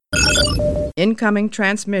Incoming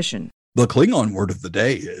transmission. The Klingon word of the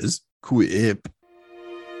day is quip.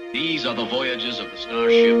 These are the voyages of the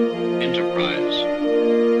starship Enterprise.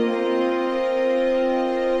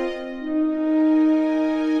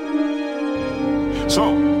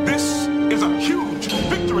 So, this is a huge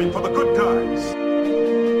victory for the good guys.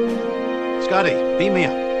 Scotty, beam me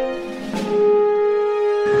up.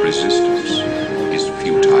 Resistance is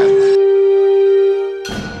futile.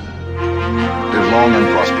 Live long and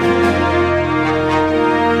prosper.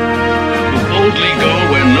 Boldly go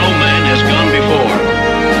where no man has gone before.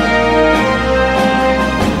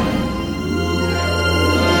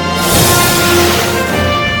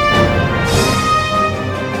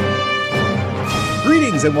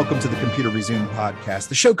 Greetings and welcome to the Computer Resume podcast,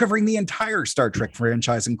 the show covering the entire Star Trek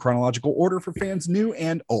franchise in chronological order for fans new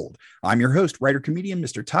and old. I'm your host, writer-comedian,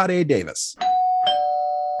 Mr. Todd A. Davis.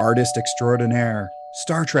 Artist extraordinaire,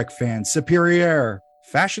 Star Trek fan superior,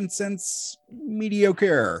 fashion sense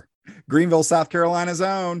mediocre, Greenville, South Carolina's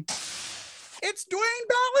own. It's Dwayne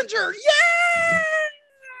Ballinger. Yay!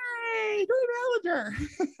 Dwayne Ballinger.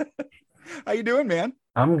 How you doing, man?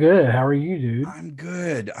 I'm good. How are you, dude? I'm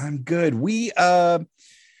good. We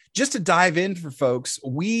just to dive in for folks,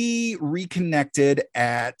 we reconnected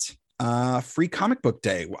at Free Comic Book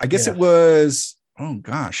Day. I guess it was,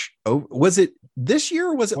 was it this year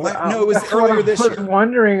or was it no, it was earlier this year. I was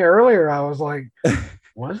wondering earlier. I was like,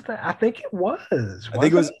 was that? I think it was. I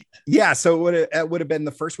think it was. Yeah, so it would have been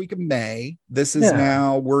the first week of May. This is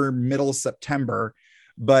now we're middle of September.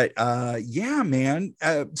 But yeah, man.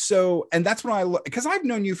 So, and that's when because I've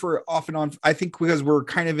known you for off and on, I think because we're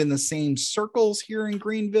kind of in the same circles here in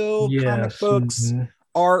Greenville, comic books,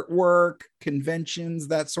 artwork, conventions,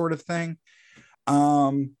 that sort of thing.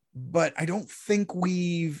 But I don't think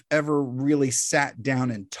we've ever really sat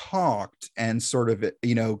down and talked and sort of,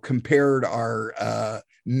 compared our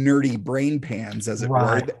nerdy brain pans, as it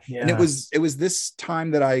were. Yeah. And it was this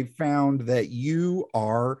time that I found that you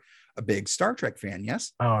are a big Star Trek fan.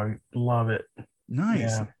 Yes. Oh, I love it. Nice.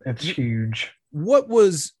 Yeah, it's huge.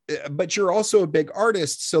 But you're also a big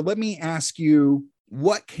artist. So let me ask you,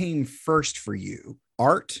 what came first for you,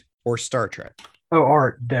 art or Star Trek? Oh,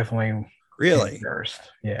 art, definitely. Really? First.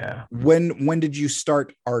 Yeah. When did you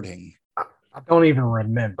start arting? I don't even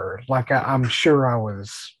remember. Like I'm sure I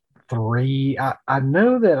was 3. I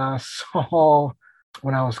know that I saw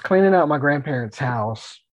when I was cleaning out my grandparents'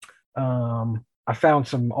 house, I found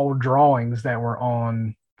some old drawings that were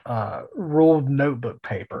on ruled notebook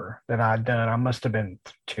paper that I'd done. I must have been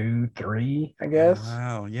 2, 3, I guess.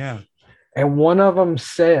 Wow, yeah. And one of them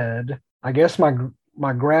said, I guess my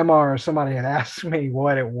grandma or somebody had asked me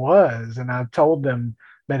what it was, and I told them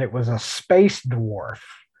that it was a space dwarf.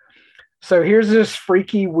 So here's this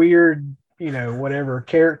freaky, weird, whatever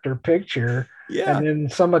character picture. Yeah. And then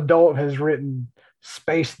some adult has written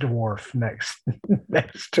space dwarf next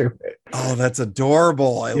to it. Oh, that's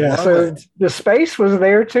adorable. I love it. The space was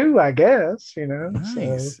there too, I guess,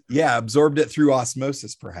 Nice. So. Yeah, absorbed it through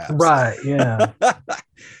osmosis, perhaps. Right, yeah.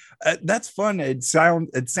 That's fun. It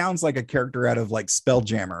sounds like a character out of like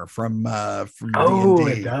Spelljammer from Oh,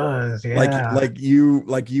 D&D. it does. Yeah. Like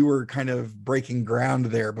you were kind of breaking ground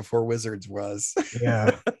there before Wizards was.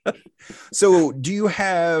 Yeah. So do you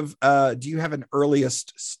have an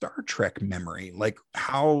earliest Star Trek memory? Like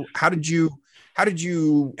how did you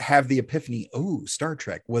have the epiphany? Oh, Star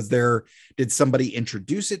Trek. Did somebody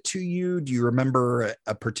introduce it to you? Do you remember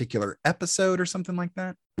a particular episode or something like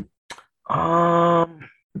that? How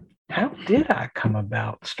did I come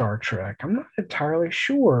about Star Trek? I'm not entirely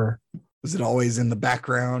sure. Was it always in the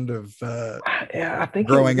background of I think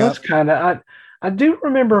growing it was up? Kind of. I do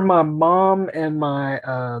remember my mom and my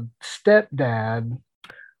stepdad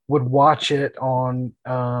would watch it on,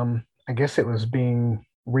 I guess it was being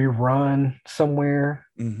rerun somewhere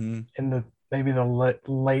in maybe the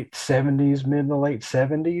late 70s, mid to late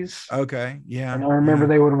 70s. Okay, yeah. And I remember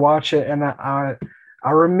they would watch it, and I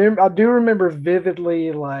do remember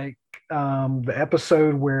vividly, like the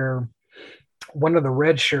episode where one of the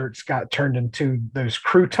red shirts got turned into those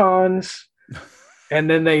croutons. And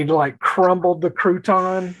then they like crumbled the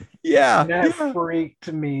crouton. Yeah. And that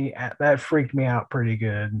freaked me out pretty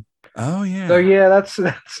good. Oh yeah. So yeah, that's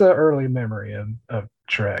an early memory of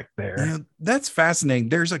Trek there. Yeah, that's fascinating.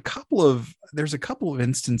 There's a couple of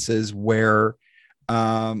instances where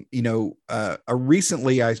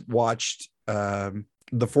recently I watched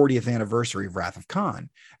the 40th anniversary of Wrath of Khan.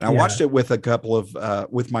 And I watched it with a couple of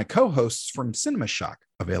with my co-hosts from Cinema Shock,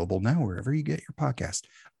 available now wherever you get your podcast.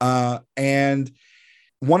 And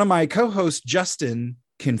one of my co-hosts, Justin,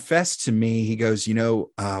 confessed to me, he goes,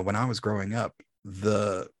 when I was growing up,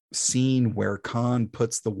 the scene where Khan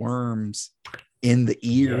puts the worms in the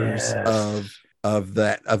ears of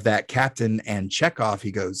that captain and Chekhov,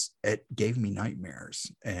 he goes, it gave me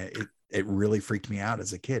nightmares. It really freaked me out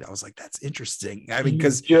as a kid. I was like, that's interesting. I mean,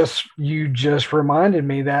 because you just reminded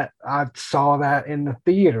me that I saw that in the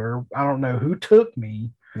theater. I don't know who took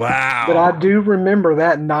me. Wow. But I do remember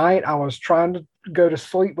that night I was trying to go to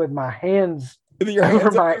sleep with my hands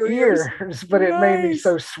over my ears, but it made me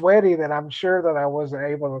so sweaty that I'm sure that I wasn't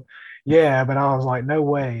able to. Yeah, but I was like, no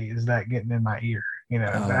way is that getting in my ear. You know,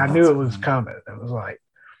 I knew it was coming. It was like,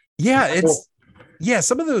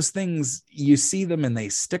 some of those things, you see them and they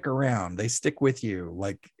stick around. They stick with you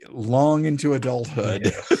like long into adulthood.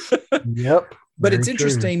 Yes. Yep. But it's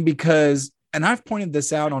interesting because, and I've pointed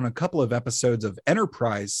this out on a couple of episodes of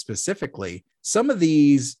Enterprise specifically, some of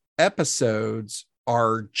these episodes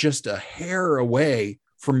are just a hair away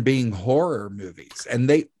from being horror movies. And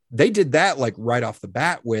they did that like right off the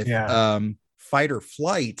bat with Fight or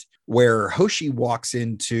Flight, where Hoshi walks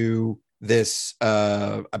into this,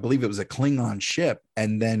 I believe it was a Klingon ship,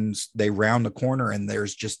 and then they round the corner and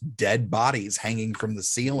there's just dead bodies hanging from the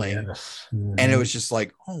ceiling. Yes. Mm-hmm. And it was just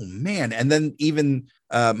like, oh man. And then even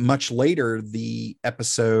much later, the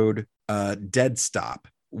episode Dead Stop,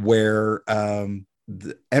 where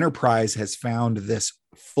the Enterprise has found this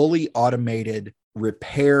fully automated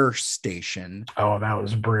repair station. Oh, that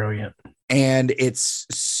was brilliant. And it's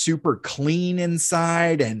super clean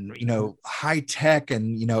inside and, you know, high tech,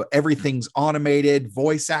 and, you know, everything's automated,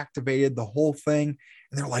 voice activated, the whole thing.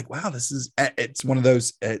 And they're like, wow, it's one of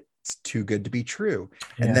those, it's too good to be true.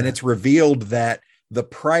 Yeah. And then it's revealed that the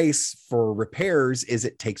price for repairs is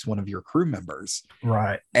it takes one of your crew members.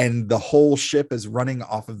 Right. And the whole ship is running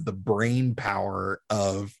off of the brain power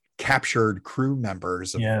of captured crew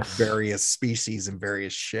members of various species and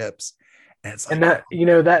various ships. And it's like, and that, you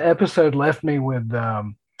know, that episode left me with,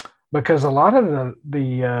 because a lot of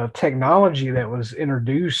the technology that was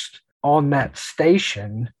introduced on that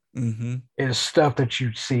station is stuff that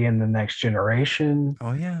you'd see in the Next Generation.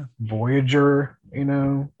 Oh yeah. Voyager, you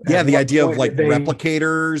know. Yeah. The idea of like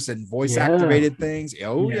replicators and voice activated things.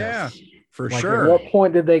 Oh yeah, for sure. At what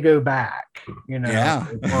point did they go back? You know,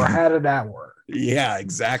 or how did that work? Yeah,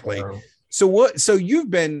 exactly. So you've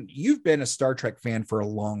been a Star Trek fan for a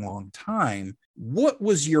long, long time. What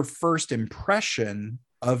was your first impression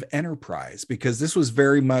of Enterprise? Because this was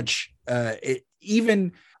very much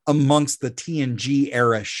even amongst the TNG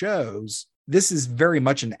era shows, this is very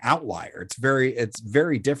much an outlier. It's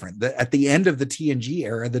very different. At the end of the TNG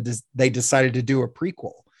era, they decided to do a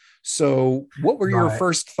prequel. So what were your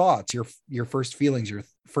first thoughts, your first feelings, your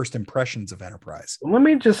first impressions of Enterprise? Let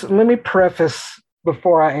me preface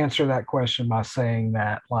before I answer that question by saying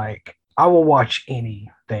that, like, I will watch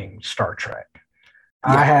anything Star Trek.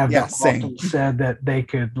 I have often said that they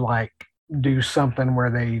could like do something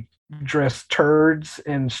where they dress turds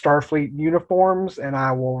in Starfleet uniforms, and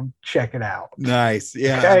I will check it out. Nice.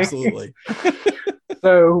 Yeah, okay? Absolutely.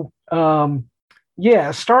 So,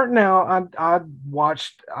 starting out, I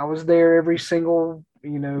was there every single,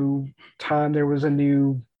 you know, time there was a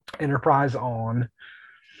new Enterprise on.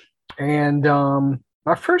 And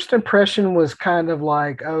my first impression was kind of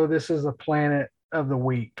like, oh, this is a Planet of the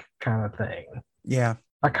Week kind of thing. Yeah.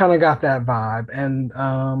 I kind of got that vibe. And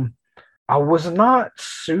I was not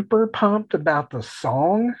super pumped about the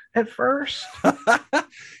song at first.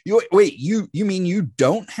 You mean you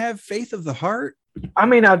don't have Faith of the Heart? I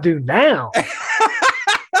mean, I do now.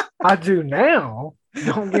 I do now.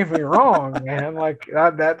 Don't get me wrong, man. Like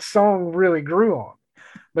that song really grew on.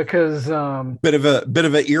 Because bit of a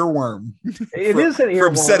earworm. It is an earworm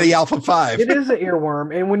from SETI Alpha 5. It is an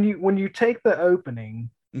earworm, and when you take the opening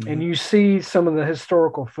and you see some of the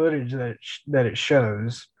historical footage that it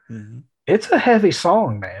shows, it's a heavy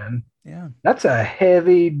song, man. Yeah, that's a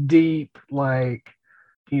heavy, deep, like,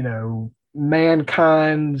 you know,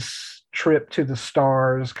 mankind's trip to the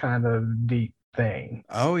stars kind of deep thing.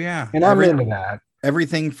 Oh yeah, and I'm into that.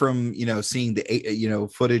 Everything from, you know, seeing the, you know,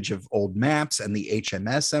 footage of old maps and the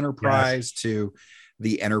HMS Enterprise to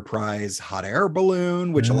the Enterprise hot air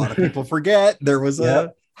balloon, which a lot of people forget. There was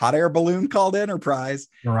a hot air balloon called Enterprise,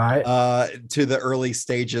 right? To the early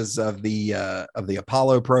stages of the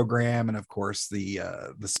Apollo program, and of course the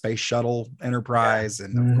space shuttle Enterprise,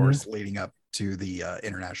 and of course leading up to the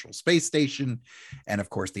International Space Station, and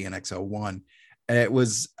of course the NX-01. It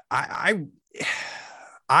was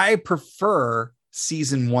I prefer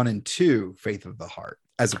season 1 and 2 Faith of the Heart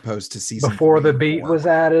as opposed to season before the beat was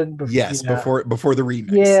added. Before the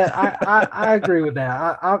remix. Yeah, I agree with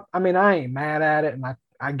that. I mean, I ain't mad at it, and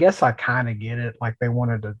I guess I kind of get it. Like they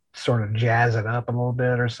wanted to sort of jazz it up a little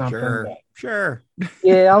bit or something. Sure.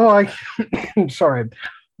 Yeah, I'm like, sorry.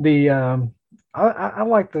 The I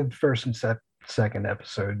like the first and second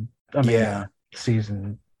episode. I mean,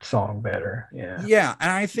 season song better. Yeah. And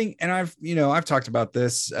I think, and I've talked about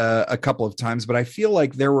this a couple of times, but I feel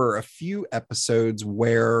like there were a few episodes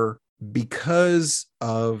where, because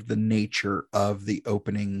of the nature of the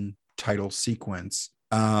opening title sequence,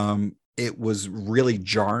 it was really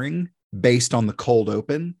jarring based on the cold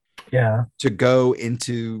open. Yeah. To go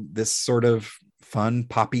into this sort of fun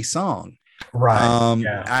poppy song.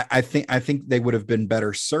 Right. I think they would have been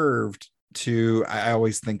better served to. I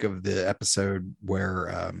always think of the episode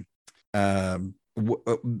where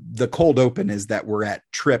the cold open is that we're at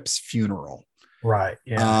Trip's funeral. Right.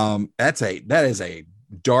 Yeah. That is a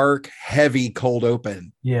dark, heavy cold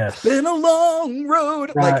open. Yes. It's been a long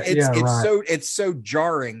road. Right. Like it's so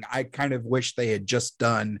jarring. I kind of wish they had just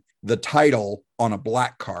done the title on a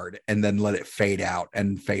black card and then let it fade out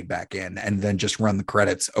and fade back in, and then just run the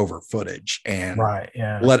credits over footage and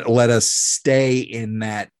let us stay in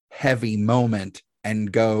that heavy moment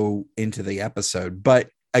and go into the episode. But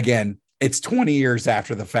again, it's 20 years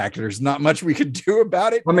after the fact. There's not much we could do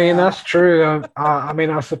about it. I mean, that's true. I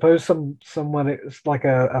mean, I suppose someone it's like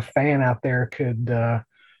a fan out there could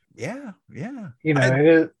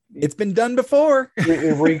it's been done before.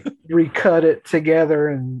 recut it together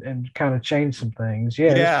and kind of change some things.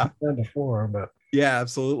 It's been done before, but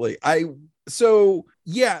absolutely.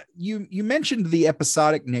 You mentioned the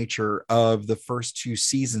episodic nature of the first two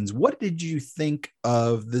seasons. What did you think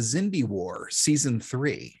of the Xindi War season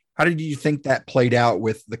 3? How did you think that played out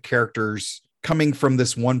with the characters coming from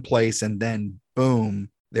this one place and then boom,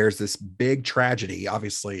 there's this big tragedy?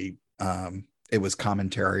 Obviously, it was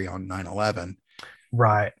commentary on 9/11.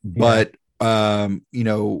 Right. But,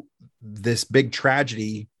 this big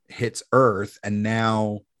tragedy hits Earth, and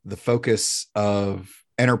now the focus of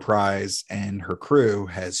Enterprise and her crew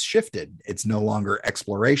has shifted. It's no longer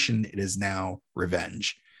exploration. It is now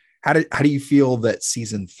revenge. How do you feel that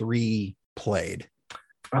season 3 played?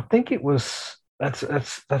 I think it was, that's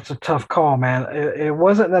a tough call, man. It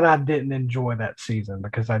wasn't that I didn't enjoy that season,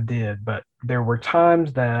 because I did, but there were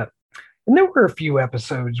times and there were a few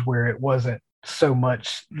episodes where it wasn't so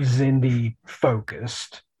much Xindi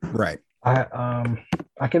focused. Right. I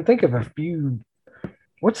can think of a few.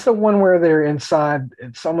 What's the one where they're inside?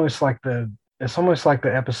 It's almost like the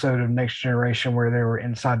episode of Next Generation where they were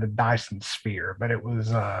inside the Dyson sphere, but it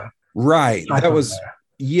was right. That was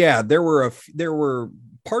there were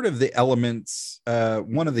part of the elements,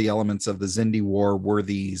 one of the elements of the Xindi War were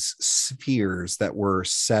these spheres that were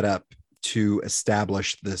set up to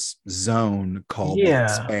establish this zone called the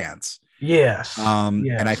Expanse. Yes.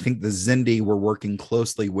 And I think the Xindi were working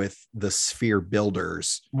closely with the sphere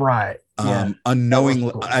builders. Right.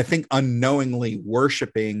 Unknowingly, I think unknowingly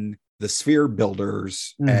worshiping the sphere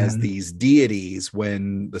builders as these deities,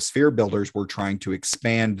 when the sphere builders were trying to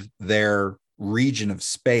expand their region of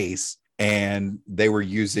space, and they were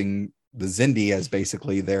using the Xindi as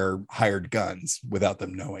basically their hired guns without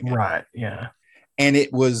them knowing it. Right. Yeah. And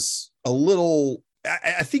it was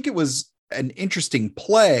I think it was an interesting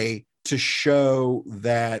play to show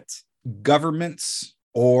that governments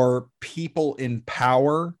or people in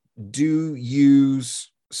power do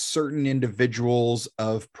use certain individuals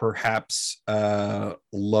of perhaps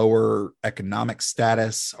lower economic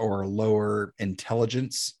status or lower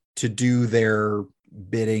intelligence to do their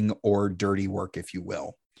bidding or dirty work, if you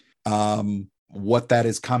will. What that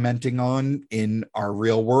is commenting on in our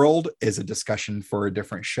real world is a discussion for a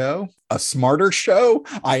different show, a smarter show.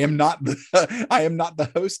 I am not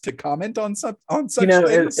the host to comment on such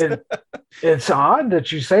things. It's odd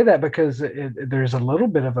that you say that, because there's a little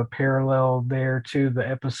bit of a parallel there to the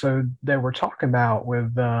episode that we're talking about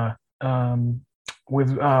with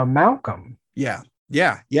Malcolm. Yeah,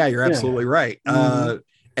 you're absolutely right.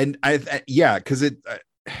 And because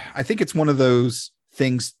I think it's one of those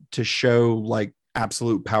things to show, like,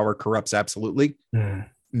 absolute power corrupts absolutely,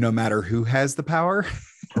 no matter who has the power.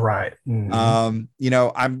 Right.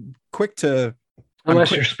 I'm quick to,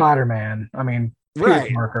 unless you're Spider-Man. I mean, Peter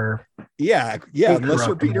Parker. Yeah. Unless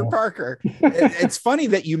you're Peter Parker. It's funny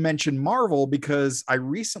that you mentioned Marvel, because I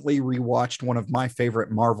recently rewatched one of my favorite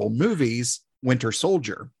Marvel movies, Winter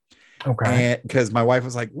Soldier. Okay. Because my wife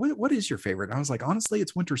was like, what is your favorite? And I was like, honestly,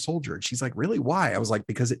 it's Winter Soldier. And she's like, really? Why? I was like,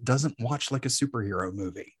 because it doesn't watch like a superhero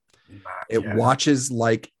movie. It watches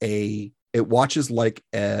like a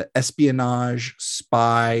espionage,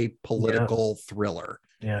 spy, political thriller.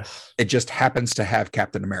 Yes. It just happens to have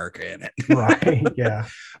Captain America in it. Right. Yeah.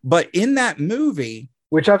 But in that movie,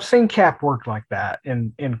 which I've seen Cap work like that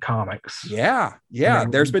in comics. Yeah. I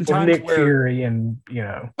mean, There's been with times Nick where, Fury and, you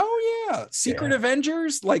know. oh yeah, Secret Yeah.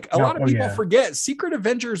 Avengers. Like a Yeah, lot of oh, people yeah. forget, Secret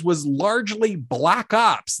Avengers was largely black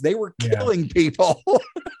ops. They were Yeah. killing people.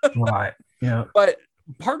 Right. Yeah. But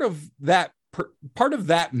part of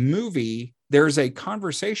that movie, there's a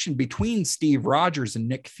conversation between Steve Rogers and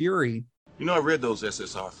Nick Fury. You know, I read those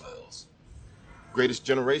SSR files. Greatest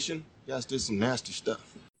Generation, you guys did some nasty stuff.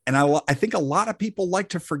 And I think a lot of people like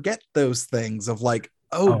to forget those things of like,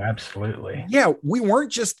 Oh, absolutely. yeah, we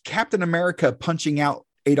weren't just Captain America punching out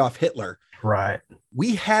Adolf Hitler. Right.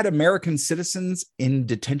 We had American citizens in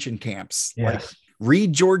detention camps. Yes. Like,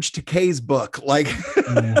 read George Takei's book. Like,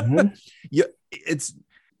 Mhm.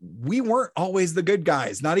 we weren't always the good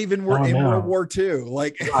guys, not even we're Oh, in no. World War II.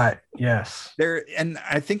 Like, Right. Yes. there, and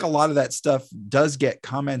I think a lot of that stuff does get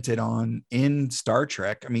commented on in Star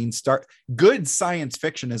Trek. I mean, good science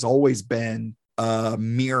fiction has always been a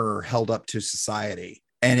mirror held up to society,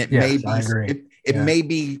 and it Yes, may be I agree. it Yeah. may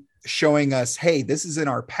be showing us, hey, this is in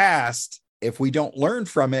our past. If we don't learn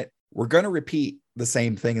from it, we're going to repeat the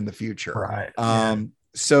same thing in the future. Right.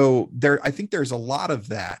 So I think there's a lot of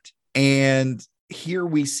that, and here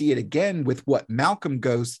we see it again with what Malcolm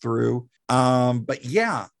goes through. But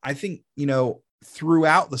yeah, I think, you know,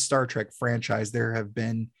 throughout the Star Trek franchise, there have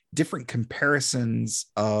been different comparisons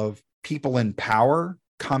of people in power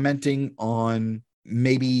commenting on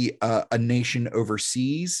maybe a nation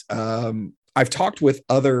overseas. I've talked with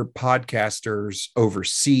other podcasters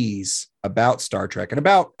overseas about Star Trek and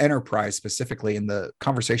about Enterprise specifically, and the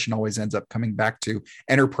conversation always ends up coming back to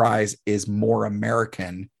Enterprise is more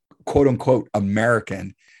American, quote unquote,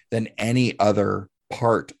 American than any other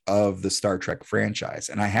part of the Star Trek franchise.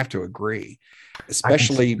 And I have to agree,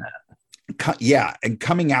 especially, and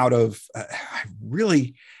coming out of, I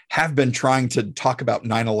really have been trying to talk about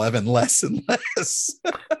 9/11 less and less.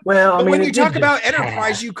 Well, I But mean, when it you did talk about just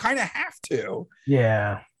Enterprise, pass. you kind of have to.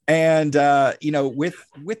 Yeah. And you know, with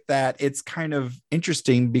that, it's kind of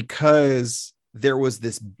interesting because there was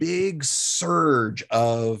this big surge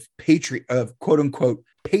of quote unquote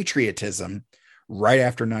patriotism right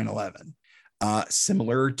after 9/11.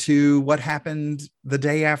 Similar to what happened the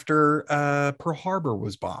day after Pearl Harbor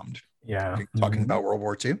was bombed. Yeah. Talking about World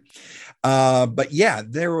War II. But yeah,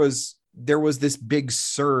 there was this big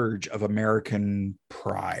surge of American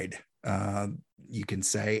pride, you can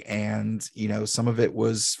say. And, you know, some of it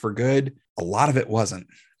was for good. A lot of it wasn't.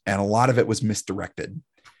 And a lot of it was misdirected.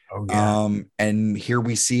 Oh, yeah. And here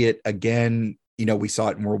we see it again. You know, we saw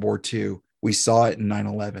it in World War II. We saw it in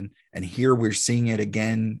 9/11. And here we're seeing it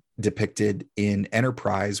again depicted in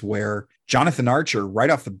Enterprise, where Jonathan Archer, right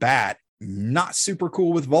off the bat, not super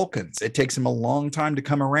cool with Vulcans. It takes him a long time to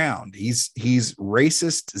come around. He's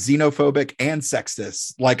racist, xenophobic, and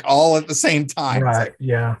sexist, like all at the same time. Right. It's like,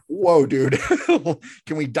 Yeah. whoa, dude,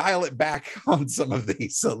 can we dial it back on some of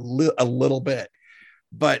these a little bit?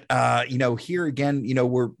 But you know, here again, you know,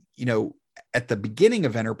 we're, you know, at the beginning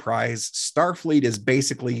of Enterprise, Starfleet is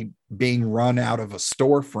basically being run out of a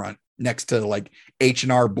storefront next to like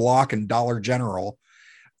H&R Block and Dollar General.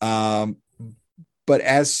 But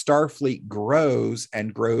as Starfleet grows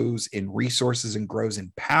and grows in resources and grows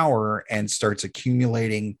in power and starts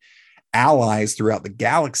accumulating allies throughout the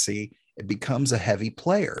galaxy, it becomes a heavy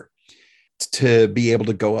player to be able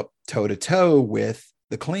to go up toe to toe with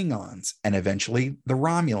the Klingons and eventually the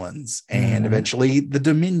Romulans and eventually the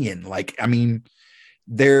Dominion. Like, I mean,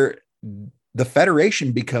 the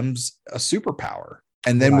Federation becomes a superpower.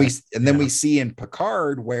 And then we see in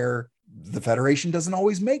Picard where the Federation doesn't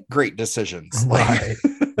always make great decisions. Right.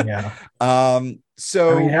 Yeah.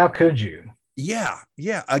 So I mean, how could you? Yeah.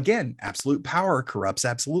 Again, absolute power corrupts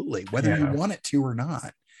absolutely, whether you want it to or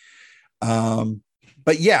not.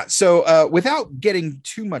 But yeah, so without getting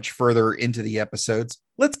too much further into the episodes,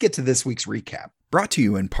 let's get to this week's recap. Brought to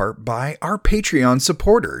you in part by our Patreon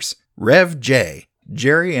supporters, Rev J,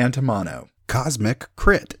 Jerry Antimano, Cosmic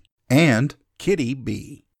Crit, and Kitty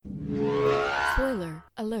B. Spoiler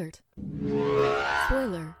alert.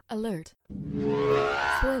 Spoiler alert.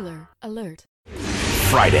 Spoiler alert.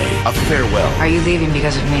 Friday, a farewell. Are you leaving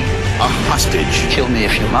because of me? A hostage. Kill me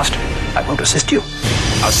if you must. I won't assist you.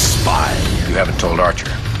 A spy. You haven't told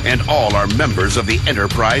Archer. And all are members of the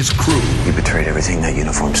Enterprise crew. You betrayed everything that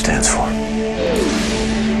uniform stands for.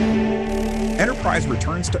 Enterprise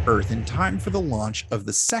returns to Earth in time for the launch of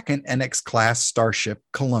the second NX-class starship,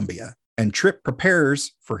 Columbia, and Trip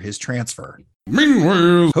prepares for his transfer.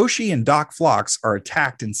 Meanwhile, Hoshi and Doc Phlox are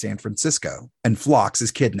attacked in San Francisco, and Phlox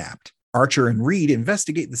is kidnapped. Archer and Reed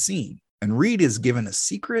investigate the scene, and Reed is given a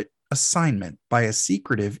secret assignment by a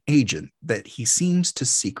secretive agent that he seems to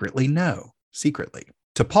secretly know.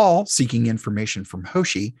 T'Pol, seeking information from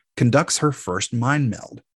Hoshi, conducts her first mind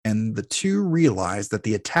meld, and the two realize that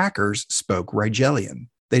the attackers spoke Rigelian.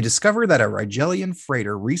 They discover that a Rigelian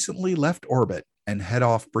freighter recently left orbit and head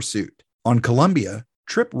off pursuit. On Columbia,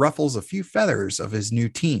 Trip ruffles a few feathers of his new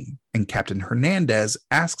team, and Captain Hernandez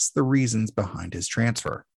asks the reasons behind his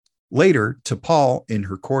transfer. Later, T'Pol, in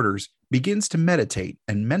her quarters, begins to meditate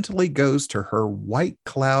and mentally goes to her White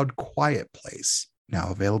Cloud quiet place, now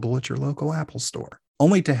available at your local Apple store,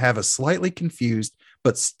 only to have a slightly confused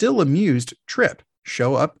but still amused Trip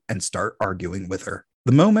show up and start arguing with her.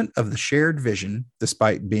 The moment of the shared vision,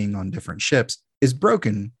 despite being on different ships, is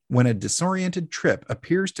broken when a disoriented Trip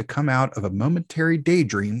appears to come out of a momentary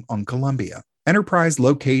daydream on Columbia. Enterprise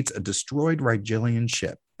locates a destroyed Rigelian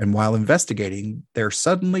ship, and while investigating, they're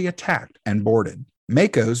suddenly attacked and boarded.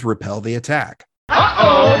 Makos repel the attack.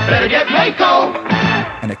 Uh-oh, better get Mako!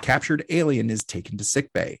 And a captured alien is taken to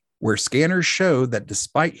sickbay, where scanners show that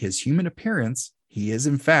despite his human appearance, he is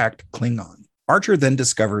in fact Klingon. Archer then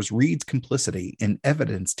discovers Reed's complicity in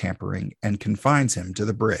evidence tampering and confines him to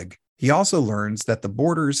the brig. He also learns that the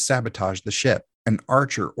boarders sabotaged the ship, and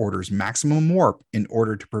Archer orders maximum warp in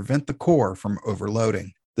order to prevent the core from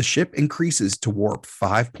overloading. The ship increases to warp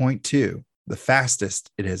 5.2, the fastest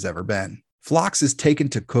it has ever been. Phlox is taken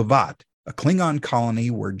to Kovat, a Klingon colony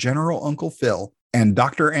where General Uncle Phil and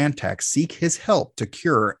Dr. Antak seek his help to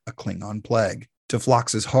cure a Klingon plague. To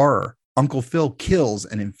Phlox's horror, Uncle Phil kills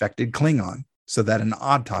an infected Klingon so that an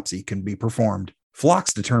autopsy can be performed.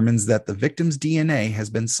 Phlox determines that the victim's DNA has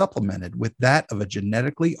been supplemented with that of a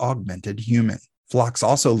genetically augmented human. Phlox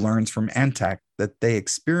also learns from Antak that they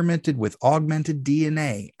experimented with augmented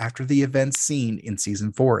DNA after the events seen in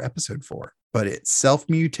Season 4, Episode 4, but it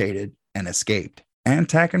self-mutated and escaped.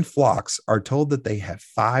 Antak and Phlox are told that they have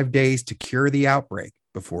 5 days to cure the outbreak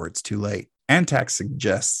before it's too late. Antak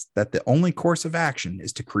suggests that the only course of action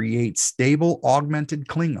is to create stable augmented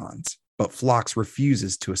Klingons, but Phlox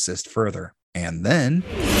refuses to assist further. And then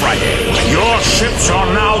Friday. Your ships are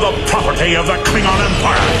now the property of the Klingon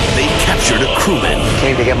Empire. They captured a crewman.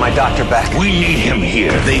 Came to get my doctor back. We need him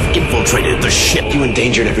here. They've infiltrated the ship. You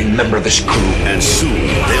endangered every member of this crew. And soon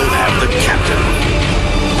they'll have the captain.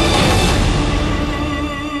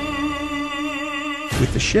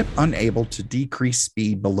 With the ship unable to decrease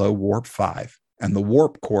speed below warp 5 and the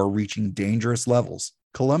warp core reaching dangerous levels,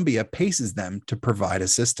 Columbia paces them to provide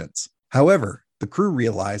assistance. However, the crew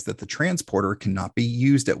realize that the transporter cannot be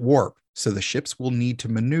used at warp, so the ships will need to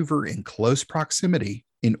maneuver in close proximity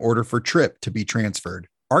in order for Trip to be transferred.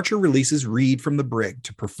 Archer releases Reed from the brig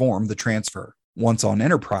to perform the transfer. Once on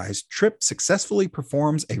Enterprise, Trip successfully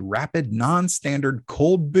performs a rapid, non-standard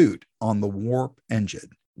cold boot on the warp engine,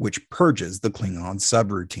 which purges the Klingon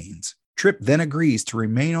subroutines. Trip then agrees to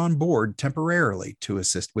remain on board temporarily to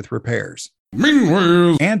assist with repairs.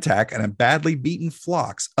 Meanwhile, Antak and a badly beaten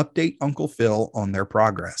Phlox update Uncle Phil on their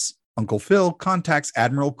progress. Uncle Phil contacts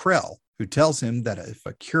Admiral Krell, who tells him that if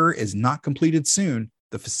a cure is not completed soon,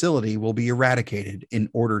 the facility will be eradicated in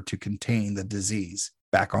order to contain the disease.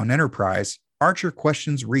 Back on Enterprise, Archer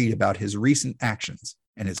questions Reed about his recent actions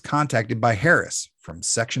and is contacted by Harris from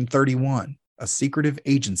Section 31, a secretive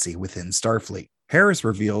agency within Starfleet. Harris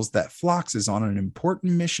reveals that Phlox is on an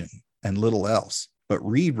important mission and little else, but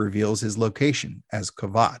Reed reveals his location as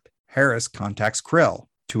Kovat. Harris contacts Krell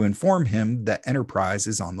to inform him that Enterprise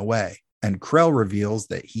is on the way, and Krell reveals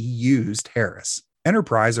that he used Harris.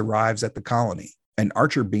 Enterprise arrives at the colony, and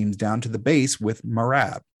Archer beams down to the base with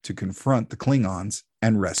Marab to confront the Klingons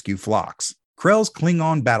and rescue Phlox. Krell's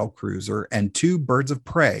Klingon battlecruiser and 2 birds of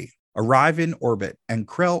prey arrive in orbit, and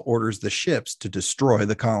Krell orders the ships to destroy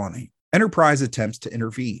the colony. Enterprise attempts to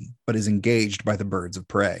intervene, but is engaged by the birds of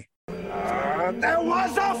prey. there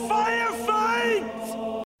was a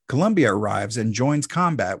firefight! Columbia arrives and joins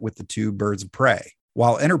combat with the 2 birds of prey,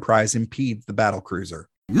 while Enterprise impedes the battlecruiser.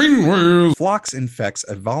 Meanwhile, Phlox infects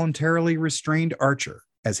a voluntarily restrained Archer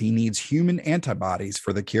as he needs human antibodies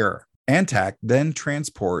for the cure. Antak then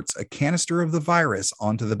transports a canister of the virus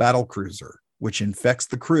onto the battlecruiser, which infects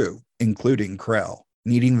the crew, including Krell.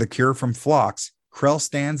 Needing the cure from Phlox, Krell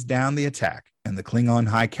stands down the attack, and the Klingon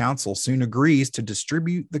High Council soon agrees to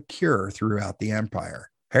distribute the cure throughout the Empire.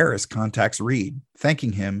 Harris contacts Reed,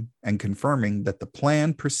 thanking him and confirming that the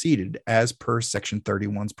plan proceeded as per Section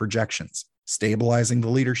 31's projections, stabilizing the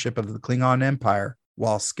leadership of the Klingon Empire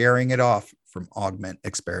while scaring it off from augment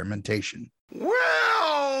experimentation.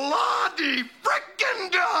 well, Lottie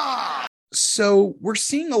frickin' da! So we're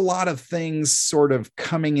seeing a lot of things sort of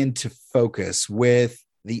coming into focus with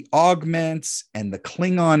the augments and the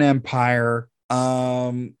Klingon Empire.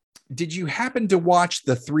 Did you happen to watch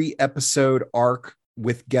the 3-episode arc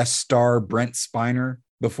with guest star Brent Spiner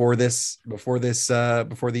before these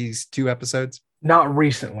 2 episodes? Not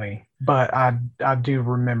recently, but I do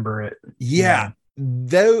remember it. Yeah.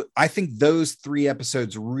 Though I think those 3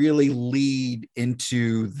 episodes really lead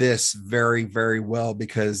into this very, very well,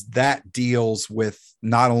 because that deals with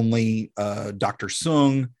not only Dr.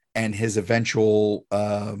 Sung and his eventual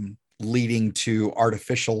leading to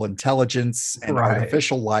artificial intelligence and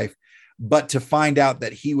artificial life, but to find out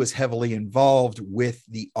that he was heavily involved with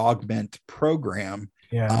the Augment program,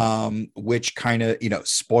 which kind of,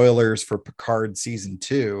 spoilers for Picard season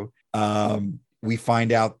 2. We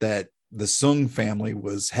find out that the Sung family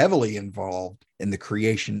was heavily involved in the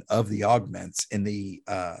creation of the augments in the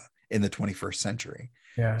 21st century.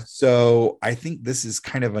 Yeah. So I think this is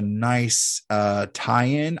kind of a nice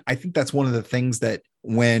tie-in. I think that's one of the things that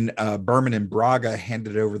when Berman and Braga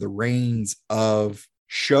handed over the reins of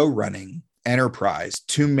show running Enterprise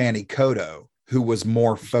to Manny Coto, who was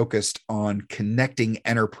more focused on connecting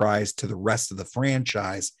Enterprise to the rest of the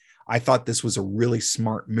franchise, I thought this was a really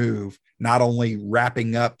smart move, not only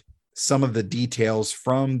wrapping up some of the details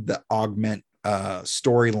from the Augment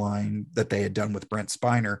storyline that they had done with Brent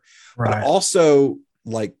Spiner, but also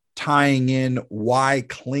like tying in why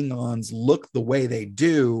Klingons look the way they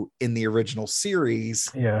do in the original series,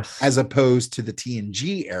 as opposed to the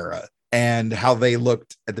TNG era, and how they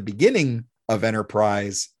looked at the beginning of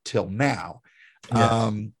Enterprise till now.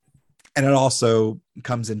 And it also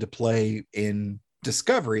comes into play in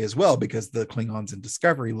Discovery as well, because the Klingons in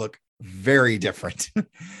Discovery look very different.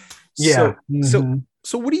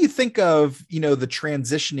 So what do you think of, the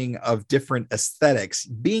transitioning of different aesthetics?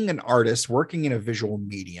 Being an artist working in a visual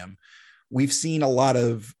medium, we've seen a lot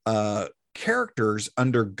of characters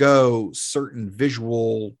undergo certain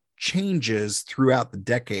visual changes throughout the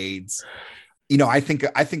decades. I think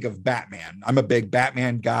of Batman. I'm a big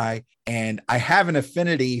Batman guy, and I have an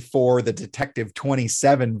affinity for the Detective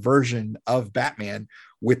 27 version of Batman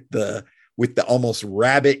with the almost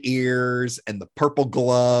rabbit ears and the purple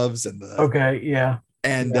gloves and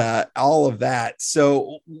all of that.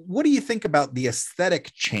 So what do you think about the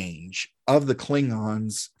aesthetic change of the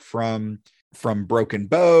Klingons from Broken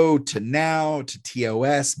Bow to now to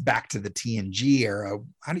TOS back to the TNG era?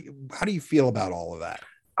 How do you feel about all of that?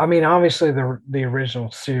 I mean, obviously the original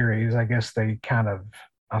series, I guess they kind of,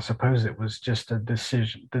 I suppose it was just a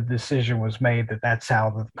decision. The decision was made that that's how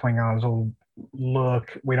the Klingons will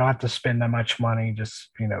look. We don't have to spend that much money,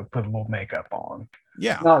 just put a little makeup on.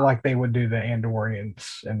 Not like they would do the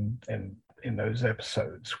Andorians and in those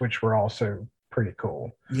episodes, which were also pretty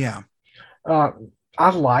cool. I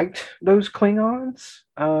liked those Klingons,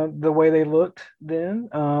 the way they looked then.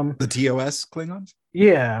 The TOS Klingons.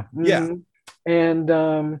 And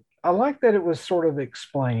I like that it was sort of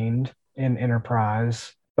explained in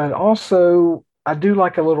Enterprise, but also I do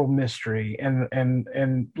like a little mystery and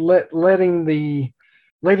letting the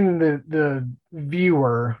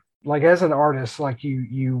viewer, like as an artist, like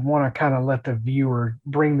you want to kind of let the viewer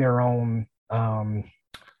bring their own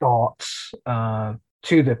thoughts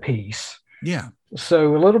to the piece.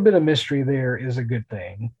 So a little bit of mystery there is a good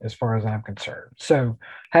thing as far as I'm concerned. So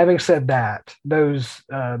having said that, those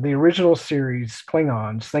the original series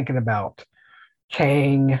Klingons, thinking about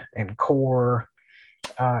Kang and Kor,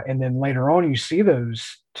 and then later on you see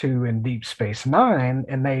those two in Deep Space Nine,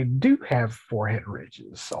 and they do have forehead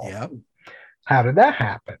ridges. How did that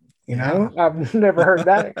happen? I've never heard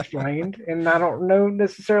that explained, and I don't know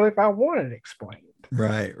necessarily if I want it explained.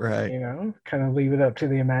 Right. Kind of leave it up to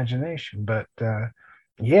the imagination. But I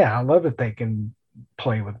love that they can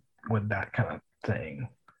play with that kind of thing.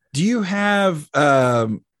 Do you have,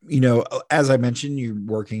 as I mentioned, you're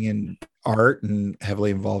working in art and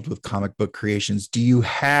heavily involved with comic book creations. Do you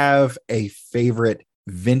have a favorite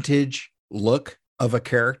vintage look of a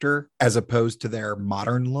character as opposed to their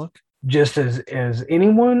modern look? Just as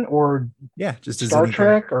anyone, or just as Star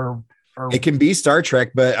Trek, or it can be Star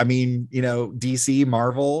Trek, but I mean, DC,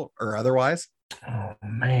 Marvel, or otherwise. Oh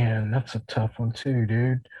man, that's a tough one too,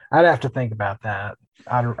 dude. I'd have to think about that.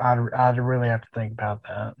 I'd really have to think about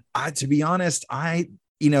that. To be honest,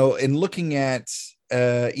 in looking at some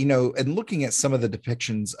of the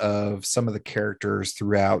depictions of some of the characters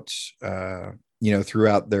throughout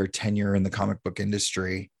their tenure in the comic book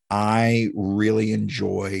industry, I really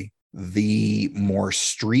enjoy the more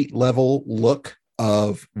street level look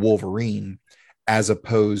of Wolverine as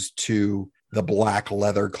opposed to the black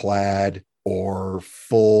leather clad or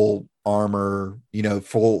full armor,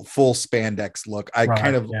 full spandex look. I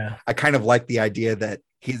kind of like the idea that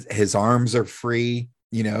his arms are free,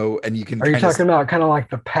 and you can. Are you talking about kind of like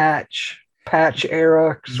the patch? patch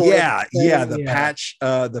era sort of thing.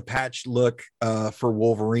 The patch look for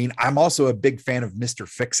Wolverine. I'm also a big fan of Mr.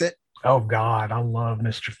 Fix-It. Oh God, I love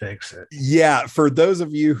Mr. Fix-It. Yeah, for those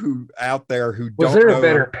of you who out there who was don't there know, a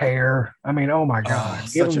better pair? I mean, oh my God,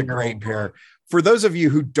 such a great pair. For those of you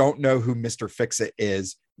who don't know who Mr. Fix-It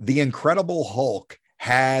is, the Incredible Hulk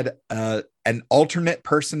had an alternate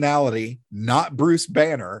personality, not Bruce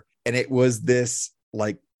Banner, and it was this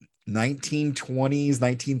like 1920s,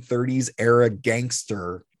 1930s era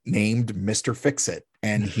gangster named Mr. Fix-It,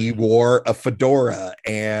 and he wore a fedora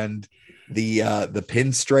and the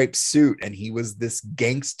pinstripe suit, and he was this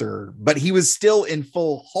gangster, but he was still in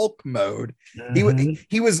full Hulk mode.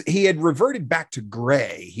 He had reverted back to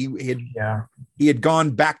gray. He had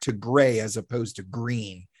gone back to gray as opposed to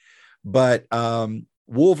green. But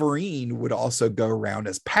Wolverine would also go around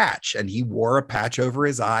as Patch, and he wore a patch over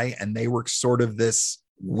his eye, and they were sort of this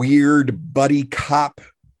weird buddy cop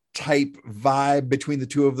type vibe between the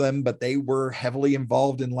two of them, but they were heavily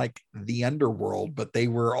involved in like the underworld, but they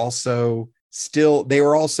were also still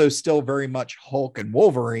very much Hulk and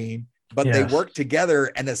Wolverine, but they worked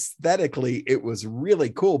together, and aesthetically it was really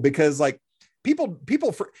cool because like people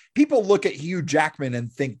look at Hugh Jackman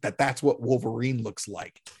and think that that's what Wolverine looks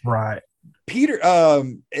like. Right.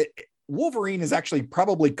 Wolverine is actually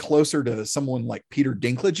probably closer to someone like Peter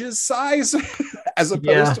Dinklage's size as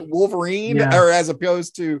opposed to Wolverine, or as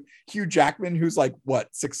opposed to Hugh Jackman, who's like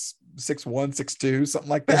what, 6'1", 6'2", something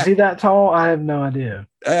like that. Is he that tall? I have no idea.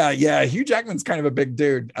 Yeah, Hugh Jackman's kind of a big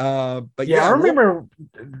dude. But I remember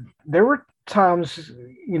there were times,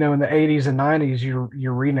 in the 80s and 90s,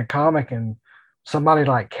 you're reading a comic and somebody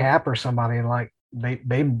like Cap or somebody like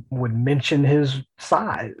they would mention his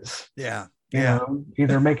size. Yeah.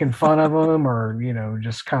 Either making fun of him or,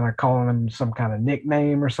 just kind of calling him some kind of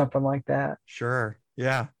nickname or something like that. Sure.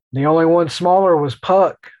 Yeah. The only one smaller was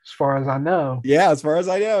Puck, as far as I know. Yeah. As far as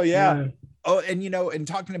I know. Yeah. Oh, and, in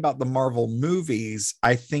talking about the Marvel movies,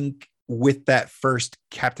 I think with that first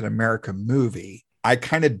Captain America movie, I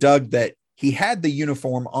kind of dug that he had the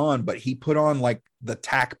uniform on, but he put on like the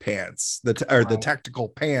tack pants, the tactical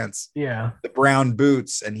pants, the brown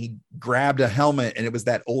boots, and he grabbed a helmet, and it was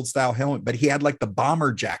that old style helmet, but he had like the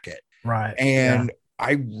bomber jacket. Right. And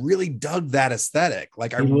I really dug that aesthetic.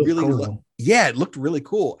 Like it looked really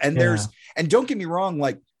cool. And and don't get me wrong,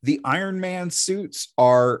 like the Iron Man suits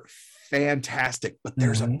are fantastic, but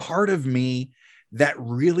there's a part of me that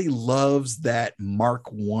really loves that Mark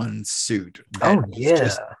I suit.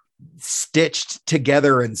 Just stitched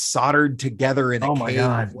together and soldered together in a cave.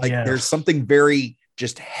 God, there's something very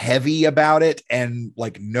just heavy about it, and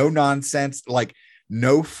like no nonsense, like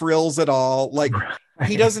no frills at all. Like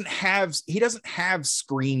he doesn't have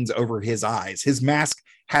screens over his eyes. His mask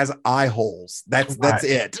has eye holes. That's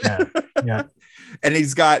it. Yeah. And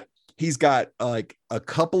he's got like a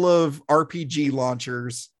couple of RPG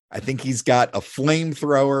launchers. I think he's got a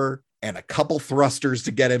flamethrower and a couple thrusters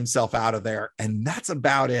to get himself out of there. And that's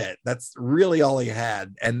about it. That's really all he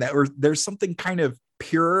had. And there's something kind of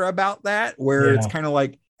pure about that, where it's kind of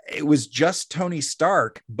like, it was just Tony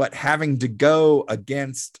Stark, but having to go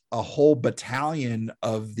against a whole battalion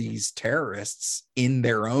of these terrorists in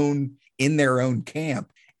their own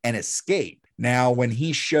camp and escape. Now, when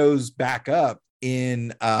he shows back up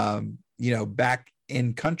in, back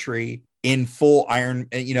in country, in full iron,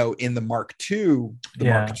 in the Mark II,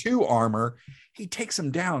 Mark II armor, he takes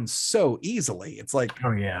him down so easily. It's like,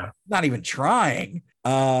 not even trying.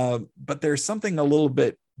 But there's something a little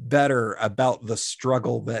bit better about the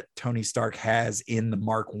struggle that Tony Stark has in the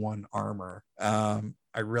Mark I armor.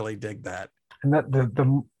 I really dig that. And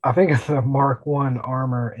that I think it's the Mark I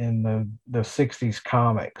armor in the 60s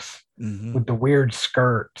comics with the weird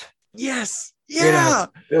skirt. Yes. Yeah,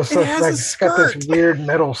 it's got this weird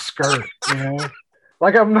metal skirt,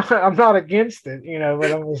 Like I'm not against it,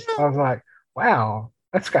 but I was like, wow,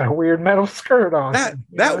 that's got a weird metal skirt on.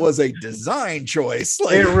 That was a design choice.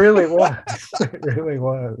 Like, it really was. It really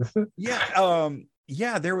was.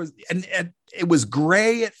 Yeah. There was, and it was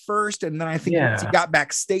gray at first, and then I think once he got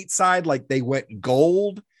back stateside, like they went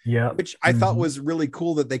gold. Yeah, which I thought was really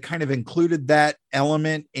cool that they kind of included that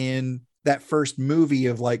element in that first movie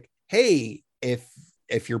of like, hey,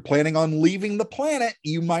 if you're planning on leaving the planet,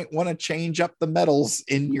 you might want to change up the metals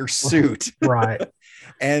in your suit. Right.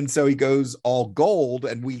 And so he goes all gold,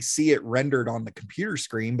 and we see it rendered on the computer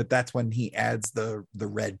screen, but that's when he adds the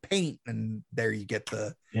red paint, and there you get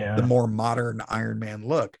the more modern Iron Man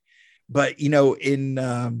look. But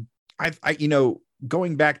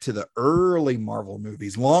going back to the early Marvel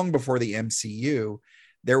movies, long before the MCU,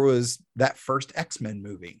 there was that first X-Men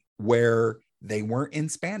movie where they weren't in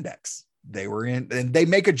spandex. they were in, and they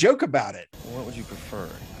make a joke about it. What would you prefer?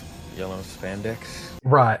 Yellow spandex?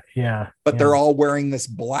 Right. Yeah. But they're all wearing this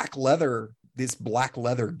black leather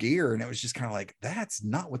gear. And it was just kind of like, that's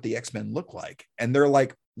not what the X-Men look like. And they're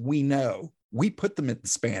like, we know. We put them in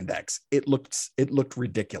spandex. It looked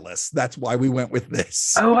ridiculous. That's why we went with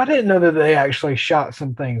this. Oh, I didn't know that they actually shot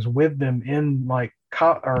some things with them in like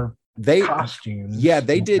costumes. Yeah,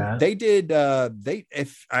 they did. I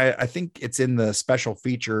think it's in the special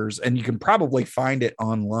features, and you can probably find it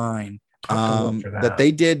online. That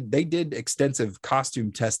they did extensive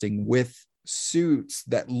costume testing with suits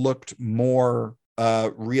that looked more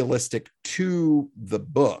realistic to the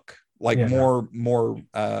book. Like more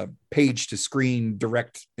page to screen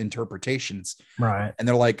direct interpretations. Right. And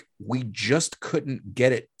they're like, we just couldn't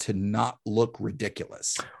get it to not look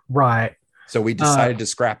ridiculous. Right. So we decided to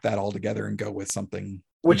scrap that altogether and go with something.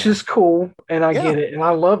 Which is cool. And I get it. And I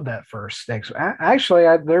love that first X. Actually,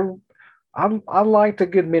 I liked a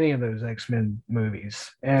good many of those X-Men movies.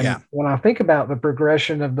 And when I think about the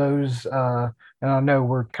progression of those, and I know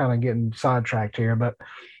we're kind of getting sidetracked here, but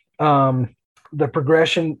the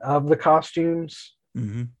progression of the costumes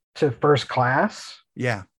to First Class.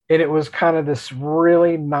 Yeah. And it was kind of this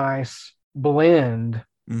really nice blend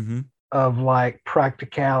of like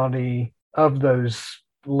practicality of those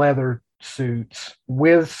leather suits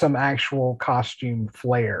with some actual costume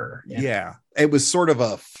flair. Yeah. It was sort of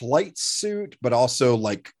a flight suit, but also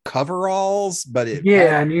like coveralls. But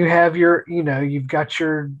and you have your, you've got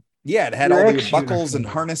your. Yeah, it had all the buckles and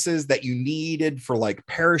harnesses that you needed for like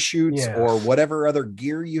parachutes or whatever other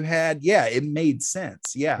gear you had. Yeah, it made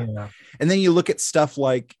sense. Yeah. And then you look at stuff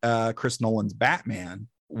like Chris Nolan's Batman,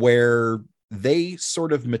 where they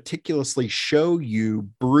sort of meticulously show you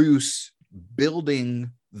Bruce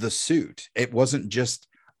building the suit. It wasn't just,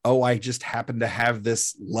 I just happen to have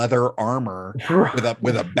this leather armor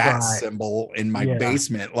with a bat symbol in my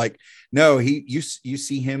basement. Like, no, you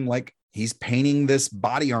see him like, he's painting this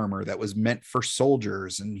body armor that was meant for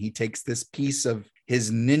soldiers, and he takes this piece of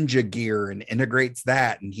his ninja gear and integrates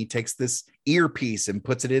that, and he takes this earpiece and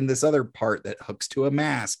puts it in this other part that hooks to a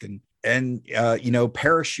mask, and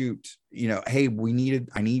parachute, hey,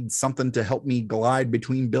 I need something to help me glide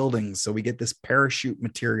between buildings, so we get this parachute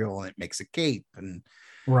material and it makes a cape and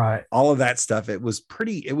all of that stuff. It was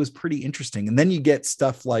pretty interesting. And then you get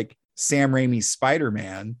stuff like Sam Raimi's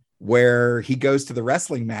Spider-Man, where he goes to the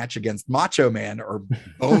wrestling match against Macho Man or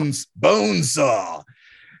Bonesaw,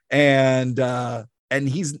 and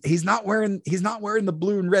he's not wearing the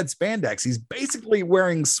blue and red spandex. He's basically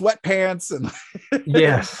wearing sweatpants and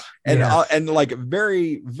like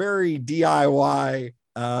very, very DIY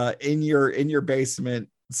in your basement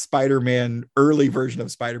Spider-Man, early version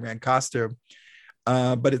of Spider-Man costume.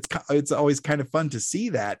 But it's always kind of fun to see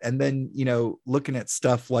that. And then, looking at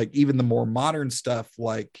stuff like even the more modern stuff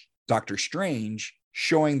like Doctor Strange,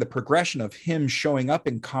 showing the progression of him showing up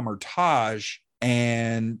in Kamar-Taj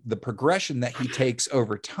and the progression that he takes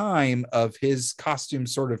over time of his costume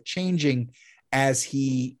sort of changing as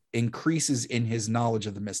he increases in his knowledge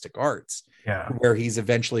of the mystic arts, where he's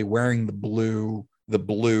eventually wearing the blue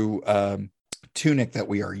tunic that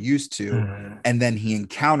we are used to. And then he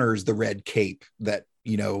encounters the red cape that,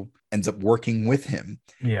 ends up working with him.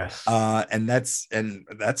 Yes. And that's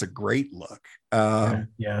a great look.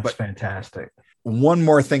 It's fantastic. One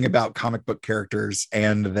more thing about comic book characters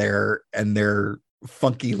and their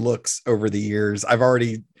funky looks over the years. I've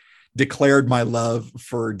already declared my love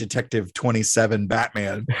for Detective 27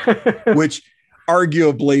 Batman, which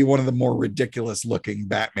arguably one of the more ridiculous looking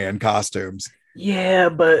Batman costumes. Yeah,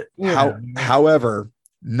 but however,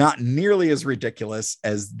 not nearly as ridiculous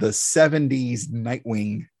as the 70s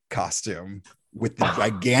Nightwing costume with the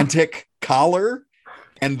gigantic collar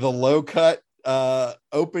and the low cut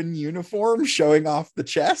open uniform showing off the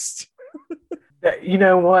chest. You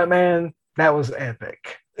know what, man? That was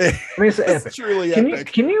epic. I mean, it's epic. Truly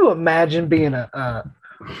epic. Can you imagine being a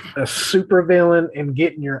supervillain and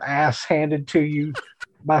getting your ass handed to you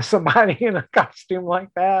by somebody in a costume like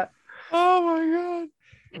that? Oh my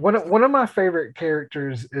god! One of my favorite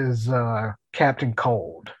characters is Captain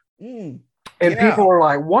Cold. And people are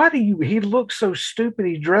like, why he looks so stupid?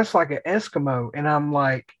 He dressed like an Eskimo. And I'm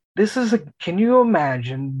like, can you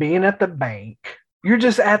imagine being at the bank? You're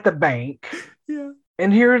just at the bank. Yeah.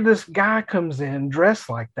 And here this guy comes in dressed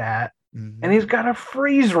like that. And he's got a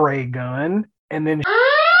freeze ray gun. And then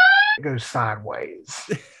it goes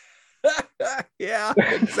sideways. Yeah,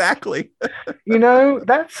 exactly.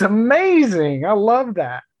 That's amazing. I love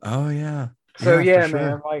that. Oh, yeah. So,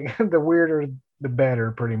 man, like the weirder, the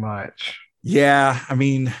better, pretty much. Yeah, I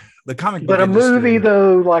mean, The comic book But a industry, movie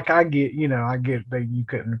though, like I get that you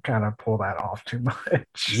couldn't kind of pull that off too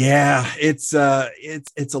much. yeah, it's a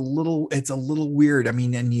little weird. I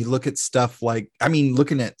mean, and you look at stuff like, I mean,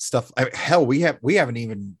 looking at stuff, hell, we haven't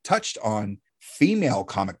even touched on female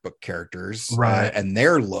comic book characters, right? And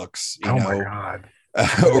their looks, you know, my God.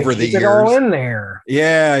 Over the years, it all in there.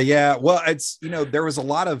 Yeah. Well, it's, you know, there was a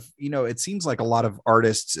lot of, you know, it seems like a lot of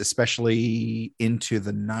artists, especially into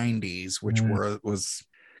the 90s, which was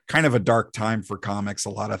kind of a dark time for comics. A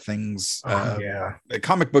lot of things, the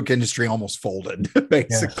comic book industry almost folded,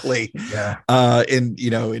 basically. Yes. Yeah.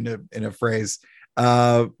 In a phrase.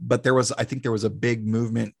 But I think there was a big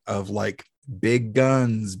movement of like big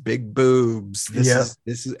guns, big boobs. This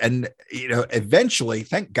is, and you know, eventually,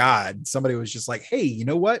 thank God, somebody was just like, hey, you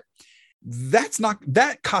know what?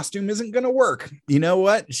 That costume isn't going to work. You know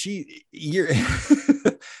what?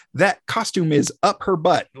 That costume is up her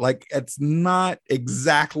butt. Like, it's not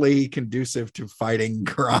exactly conducive to fighting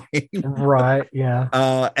crime. Right.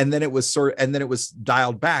 Yeah. And then it was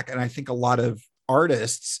dialed back. And I think a lot of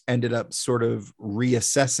artists ended up sort of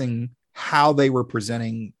reassessing how they were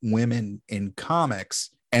presenting women in comics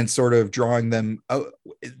and sort of drawing them.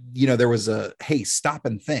 You know, there was hey, stop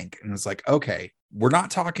and think. And it's like, okay, we're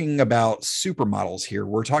not talking about supermodels here.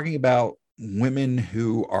 We're talking about women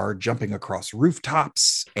who are jumping across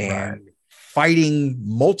rooftops and fighting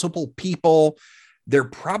multiple people. They're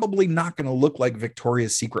probably not going to look like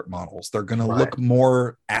Victoria's Secret models. They're going to look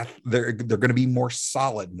more they're going to be more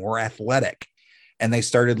solid, more athletic. And they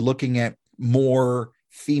started looking at more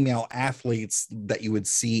female athletes that you would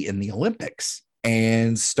see in the Olympics,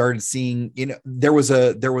 and started seeing, you know, there was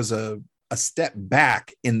a step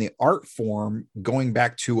back in the art form, going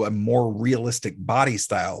back to a more realistic body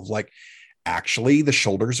style. Like, actually the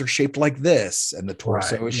shoulders are shaped like this, and the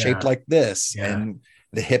torso is shaped like this, and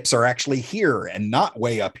the hips are actually here and not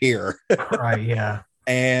way up here. Right. Yeah.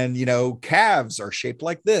 And, you know, calves are shaped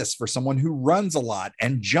like this. For someone who runs a lot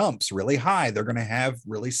and jumps really high, they're going to have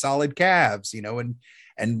really solid calves, you know,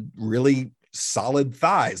 and really solid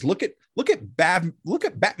thighs. Look at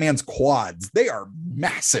Batman's quads. They are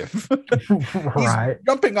massive. Right. He's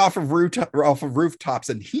jumping off of rooftops,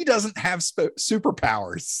 and he doesn't have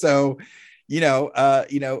superpowers. So,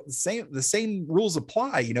 the same rules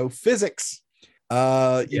apply, you know, physics,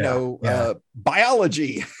 biology.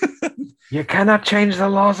 You cannot change the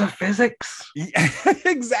laws of physics. Yeah,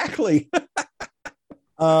 exactly.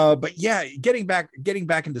 But yeah, getting back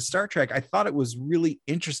into Star Trek, I thought it was really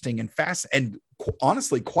interesting and fast, and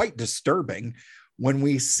honestly quite disturbing when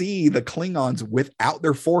we see the Klingons without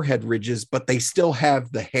their forehead ridges, but they still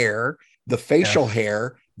have the hair, the facial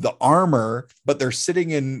hair, the armor, but they're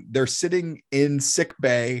sitting in sick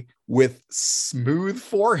bay with smooth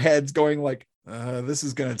foreheads, going like, this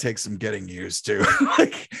is going to take some getting used to.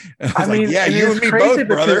 I mean, yeah, you and me both,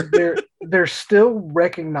 brother. They're still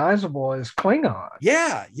recognizable as Klingon.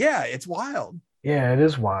 Yeah, it's wild. Yeah, it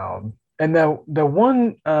is wild. And the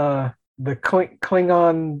one, the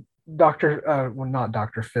Klingon Doctor, not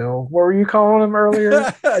Dr. Phil. What were you calling him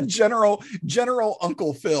earlier? General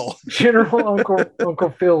Uncle Phil. General Uncle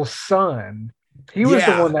Phil's son. He was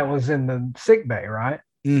the one that was in the sick bay, right?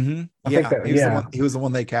 Mm-hmm. I think he was the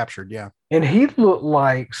one they captured. Yeah. And he looked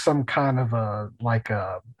like some kind of a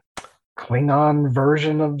Klingon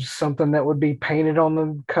version of something that would be painted on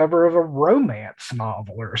the cover of a romance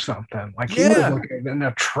novel or something. Like, he was like an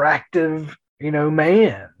attractive,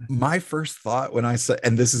 man. My first thought when I said,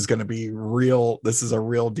 and this is going to be real, this is a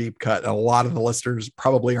real deep cut, and a lot of the listeners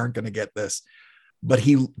probably aren't going to get this, but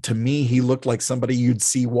to me, he looked like somebody you'd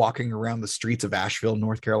see walking around the streets of Asheville,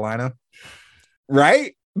 North Carolina.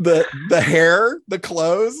 Right? The hair, the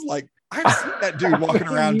clothes, like, I've seen that dude walking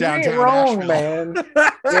around downtown. You ain't wrong, Asheville. Man.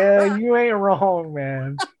 Yeah, you ain't wrong,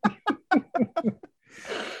 man.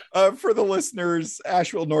 For the listeners,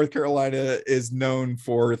 Asheville, North Carolina is known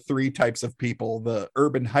for three types of people: the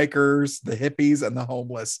urban hikers, the hippies, and the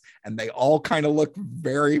homeless. And they all kind of look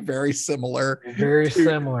very, very similar. Very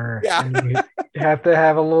similar. Yeah. And you have to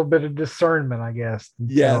have a little bit of discernment, I guess.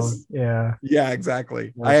 Yes. So, yeah,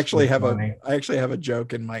 exactly. I actually have a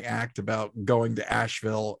joke in my act about going to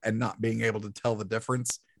Asheville and not being able to tell the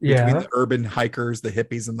difference between the urban hikers, the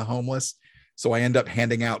hippies, and the homeless. So I end up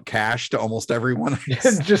handing out cash to almost everyone.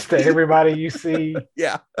 Just to everybody you see.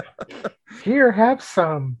 Yeah. Here, have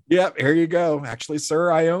some. Yep. Here you go. Actually,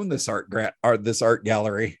 sir, I own this art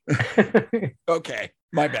gallery. Okay.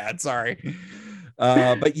 My bad. Sorry.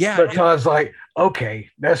 But yeah. But Todd's like, okay,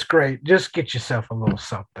 that's great. Just get yourself a little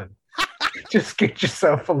something. Just get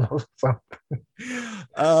yourself a little something.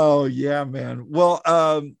 Oh yeah, man. Well,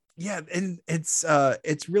 yeah. And it's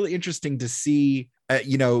really interesting to see.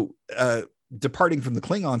 departing from the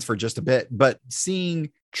Klingons for just a bit, but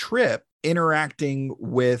seeing Trip interacting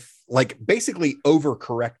with, like, basically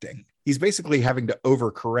overcorrecting. He's basically having to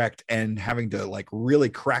overcorrect and having to, like, really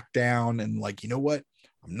crack down and, like, you know what?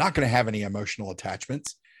 I'm not going to have any emotional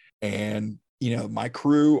attachments. And, my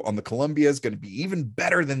crew on the Columbia is going to be even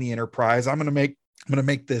better than the Enterprise. I'm going to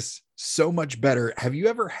make this so much better. Have you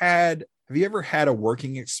ever had a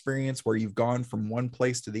working experience where you've gone from one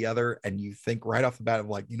place to the other and you think right off the bat of,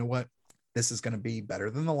 like, you know what? This is going to be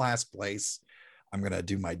better than the last place. I'm going to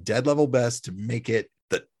do my dead level best to make it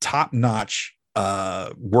the top notch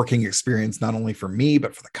working experience, not only for me,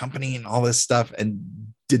 but for the company and all this stuff.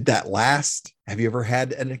 And did that last? Have you ever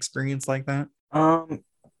had an experience like that?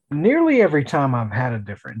 Nearly every time I've had a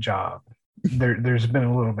different job, there's been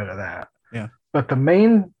a little bit of that. Yeah. But the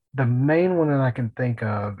main one that I can think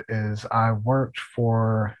of is I worked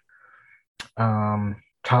for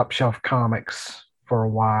Top Shelf Comics for a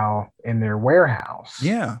while in their warehouse.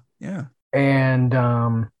 Yeah. And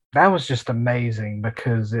that was just amazing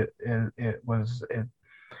because there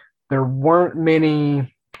weren't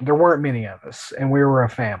many of us, and we were a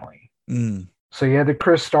family. So yeah, the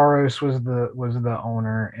Chris Staros was the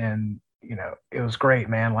owner, and it was great,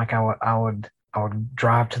 man. Like I would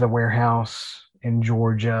drive to the warehouse in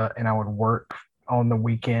Georgia, and I would work on the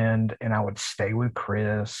weekend, and I would stay with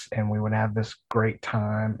Chris, and we would have this great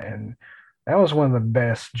time. And that was one of the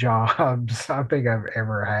best jobs I think I've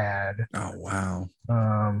ever had. Oh, wow.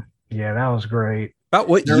 Yeah, that was great. About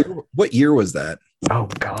what year was that? Oh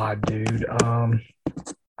God, dude.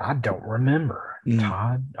 I don't remember,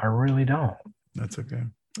 Todd. I really don't. That's okay.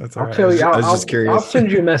 That's I'll all right. tell you. I was just curious. I'll send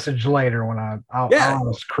you a message later when I'll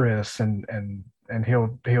ask Chris, and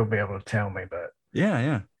he'll be able to tell me. But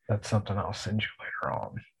yeah, that's something I'll send you later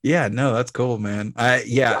on. Yeah, no, that's cool, man. I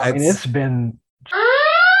mean, it's been,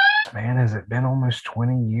 man, has it been almost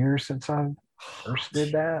 20 years since I first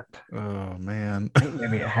did that? Oh man, I think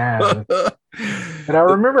maybe it has. But I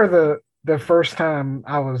remember the first time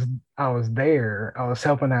I was there, I was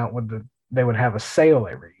helping out with they would have a sale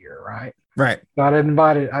every year, right? Right. So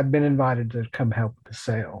I'd been invited to come help with the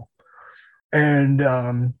sale. And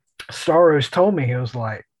Staros told me, he was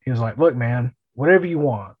like, look, man, whatever you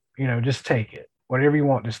want, just take it. Whatever you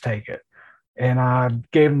want, just take it. And I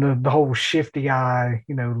gave him the whole shifty eye,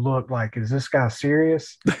 look, like, is this guy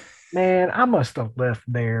serious? Man, I must have left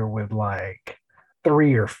there with like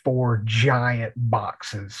 3 or 4 giant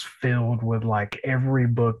boxes filled with like every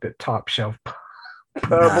book that Top Shelf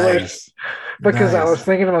published. Because I was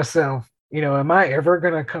thinking to myself, am I ever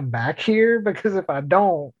going to come back here? Because if I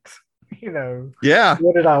don't,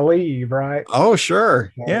 what did I leave, right? Oh,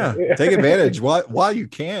 sure. Yeah. Take advantage while you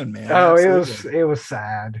can, man. Oh, absolutely. it was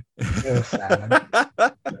sad. It was sad.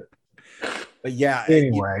 But yeah,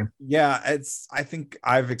 anyway, I think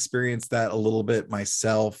I've experienced that a little bit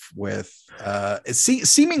myself with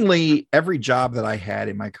seemingly every job that I had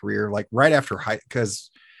in my career, like right after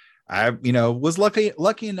because I, was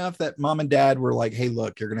lucky enough that mom and dad were like, hey,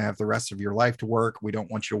 look, you're going to have the rest of your life to work. We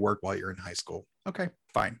don't want you to work while you're in high school. Okay,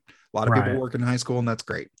 fine. A lot of people work in high school, and that's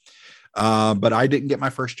great. But I didn't get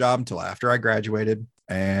my first job until after I graduated,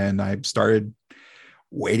 and I started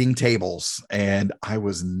waiting tables, and I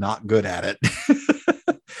was not good at it.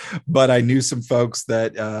 But I knew some folks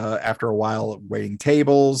that after a while of waiting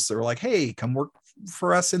tables, they were like, hey, come work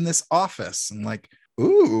for us in this office. And like,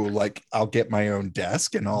 ooh, like I'll get my own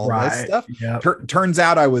desk and all this stuff. Yep. Turns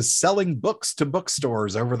out I was selling books to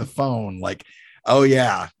bookstores over the phone. Like, oh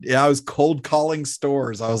yeah, I was cold calling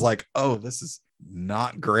stores. I was like, oh, this is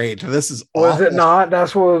not great. This is was awful. It not?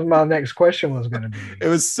 That's what my next question was going to be. It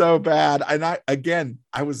was so bad. And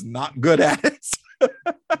I was not good at it.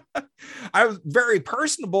 I was very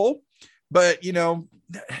personable, but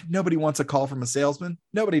nobody wants a call from a salesman.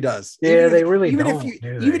 Nobody does. Yeah, they really don't.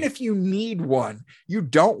 Even if you need one, you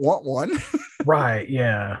don't want one. Right.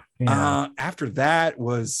 Yeah. After that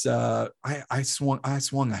was I swung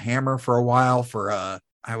a hammer for a while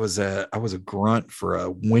I was a grunt for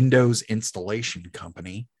a Windows installation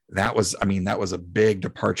company. That was a big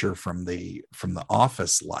departure from the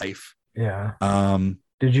office life. Yeah.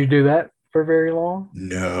 Did you do that for very long?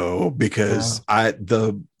 No, because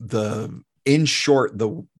in short,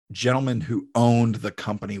 the gentleman who owned the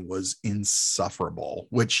company was insufferable,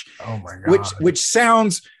 which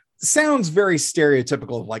sounds very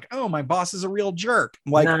stereotypical of like, oh, my boss is a real jerk.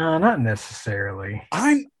 Like, no, not necessarily.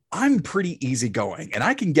 I'm pretty easygoing, and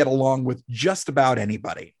I can get along with just about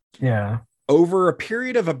anybody. Yeah. Over a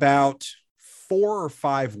period of about 4 or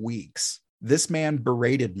 5 weeks, this man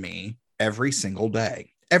berated me every single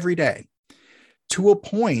day, to a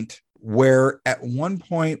point where at one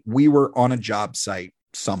point we were on a job site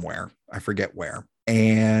somewhere, I forget where,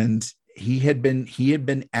 and he had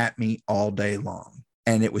been at me all day long,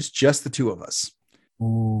 and it was just the two of us.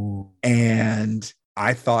 Ooh. And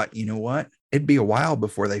I thought, you know what? It'd be a while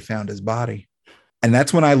before they found his body. And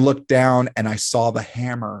that's when I looked down and I saw the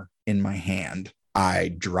hammer in my hand. I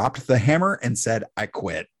dropped the hammer and said, I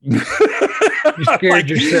quit. You scared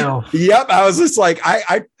yourself. Yep. I was just like,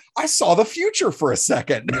 I saw the future for a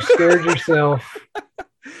second. You scared yourself.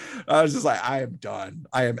 I was just like, I am done.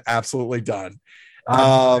 I am absolutely done.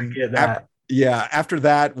 Get that. After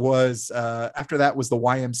that was the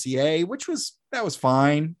YMCA, which was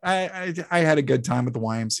fine. I had a good time with the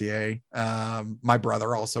YMCA. My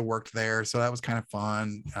brother also worked there, so that was kind of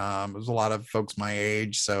fun. It was a lot of folks my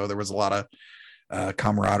age, so there was a lot of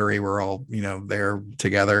camaraderie. We're all, there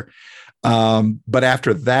together. But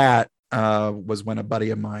after that was when a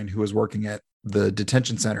buddy of mine who was working at the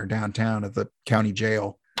detention center downtown at the county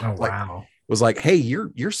jail. Oh, wow. Was like, hey,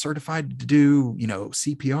 you're certified to do,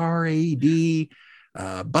 CPR, AED,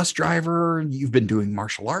 bus driver. You've been doing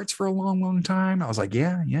martial arts for a long, long time. I was like,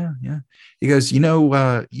 yeah. He goes, you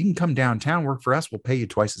can come downtown, work for us. We'll pay you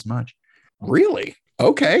twice as much. Really?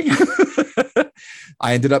 Okay.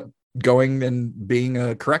 I ended up going and being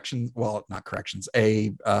a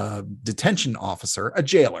detention officer, a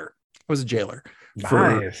jailer. I was a jailer.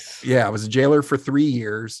 Nice. I was a jailer for 3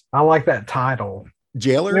 years. I like that title.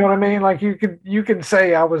 Jailer. You know what I mean? Like you can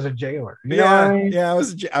say I was a jailer. You know what I mean? Yeah, I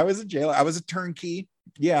was a jailer. I was a turnkey.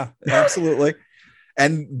 Yeah, absolutely.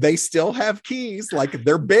 And they still have keys. Like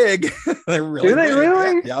they're big. They're really Do they big.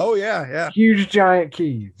 really? Yeah. Oh yeah. Huge giant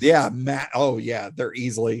keys. Yeah, Oh yeah. They're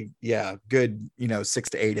easily good. 6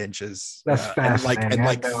 to 8 inches. That's fascinating. And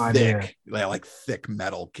like thick, like thick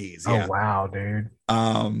metal keys. Yeah. Oh wow,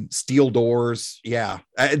 dude. Steel doors. Yeah.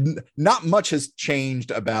 Not much has changed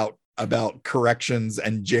about corrections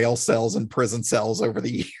and jail cells and prison cells over the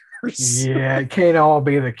years. Yeah, it can't all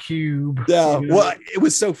be the cube. Yeah. Well, it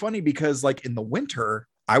was so funny because like in the winter,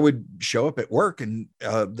 I would show up at work and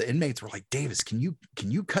the inmates were like, Davis, can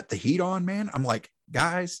you cut the heat on, man? I'm like,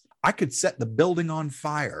 guys, I could set the building on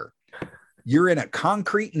fire. You're in a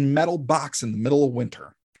concrete and metal box in the middle of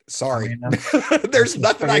winter. Sorry. There's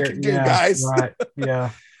nothing I can do, guys. Right. Yeah.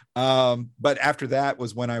 But after that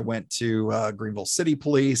was when I went to Greenville City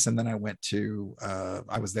Police, and then I went to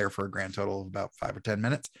I was there for a grand total of about 5 or 10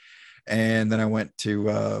 minutes, and then I went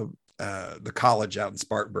to the college out in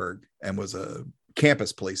Spartanburg and was a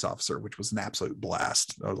campus police officer, which was an absolute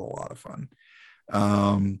blast. That was a lot of fun.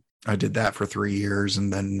 I did that for 3 years,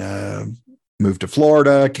 and then moved to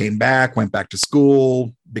Florida, came back, went back to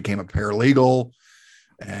school, became a paralegal,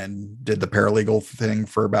 and did the paralegal thing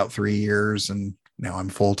for about 3 years, and now I'm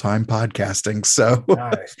full-time podcasting. So,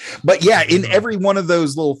 nice. But yeah, in every one of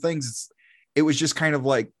those little things, it was just kind of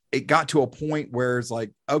like, it got to a point where it's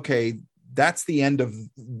like, okay, this is the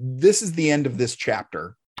end of this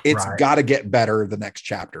chapter. It's got to get better the next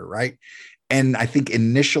chapter. Right. And I think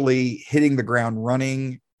initially hitting the ground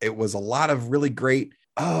running, it was a lot of really great.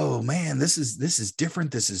 Oh man, this is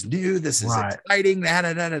different. This is new. This is exciting.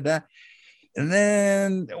 And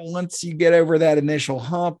then once you get over that initial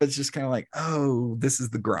hump, it's just kind of like, oh, this is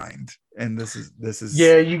the grind. And this is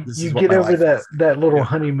you get over that little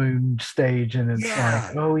honeymoon stage, and it's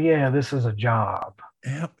like, oh yeah, this is a job.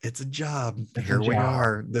 Yep, it's a job. Here we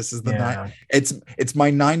are. This is the night. It's my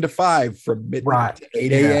 9 to 5 from midnight to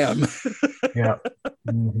 8 a.m. Yeah.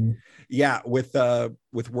 Mm-hmm. Yeah, with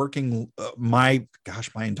working my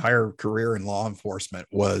entire career in law enforcement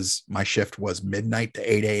my shift was midnight to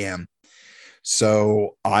 8 a.m.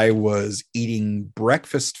 So I was eating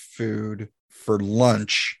breakfast food for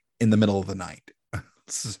lunch in the middle of the night.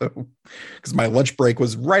 So, because my lunch break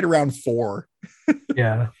was right around 4.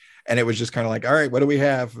 Yeah. And it was just kind of like, all right, what do we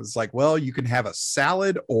have? It's like, well, you can have a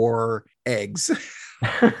salad or eggs.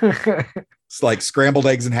 It's like scrambled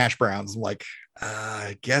eggs and hash browns. I'm like,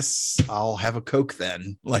 I guess I'll have a Coke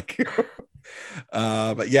then. Like,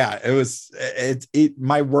 but yeah,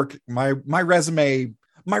 my resume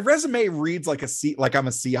reads like I'm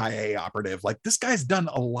a CIA operative. Like, this guy's done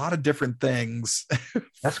a lot of different things.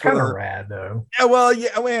 That's kind of rad though.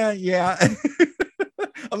 Yeah.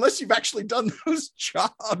 Unless you've actually done those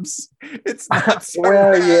jobs, it's not so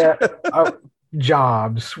rad. Jobs.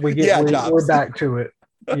 Jobs. We're back to it.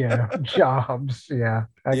 Yeah, jobs. Yeah,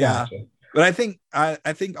 I gotcha. But I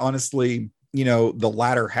think honestly, the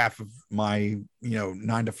latter half of my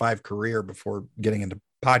 9 to 5 career before getting into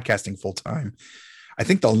podcasting full time, I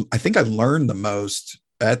think I learned the most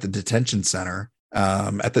at the detention center,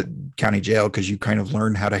 at the county jail, because you kind of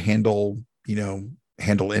learn how to handle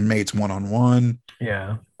handle inmates one-on-one.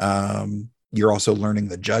 Yeah. You're also learning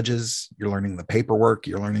the judges, you're learning the paperwork,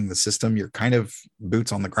 you're learning the system. You're kind of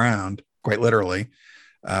boots on the ground, quite literally,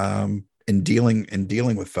 in dealing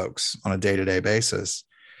with folks on a day-to-day basis,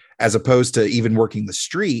 as opposed to even working the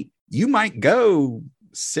street. You might go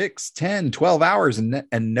 6, 10, 12 hours and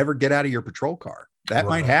never get out of your patrol car. That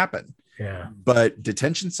might happen. Yeah. But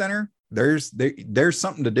detention center, there's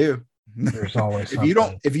something to do. There's always if you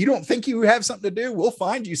don't think you have something to do, we'll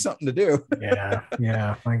find you something to do.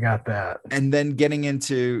 Yeah, I got that. And then getting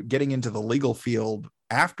into the legal field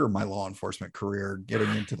after my law enforcement career,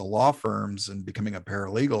 getting into the law firms and becoming a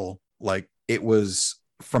paralegal, like, it was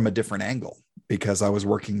from a different angle because I was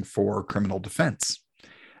working for criminal defense.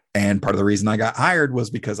 And part of the reason I got hired was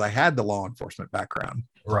because I had the law enforcement background.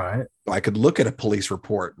 Right. So I could look at a police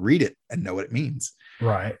report, read it, and know what it means.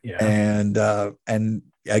 Right. Yeah. And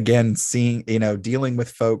again, seeing, dealing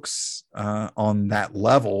with folks on that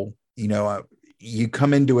level, you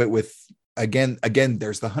come into it with, again,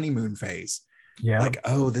 there's the honeymoon phase. Yeah. Like,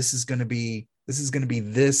 oh, this is going to be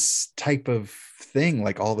this type of thing,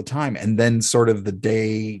 like, all the time. And then sort of the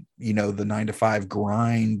day, the 9-to-5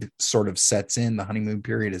 grind sort of sets in, the honeymoon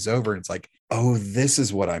period is over. And it's like, oh, this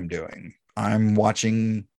is what I'm doing. I'm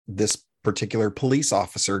watching this particular police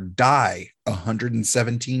officer die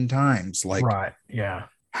 117 times. Like, right. Yeah.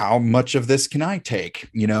 How much of this can I take?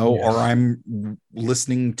 Yes. Or I'm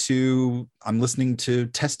listening to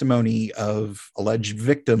testimony of alleged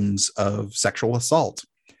victims of sexual assault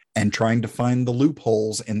and trying to find the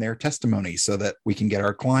loopholes in their testimony so that we can get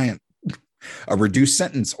our client a reduced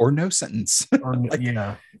sentence or no sentence.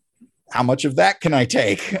 How much of that can I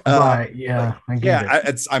take? Right. Yeah.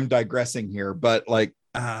 I'm digressing here, but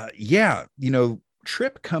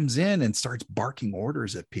Trip comes in and starts barking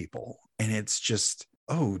orders at people. And it's just,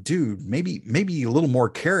 oh, dude, maybe a little more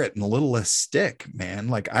carrot and a little less stick, man.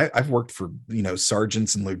 Like, I've worked for,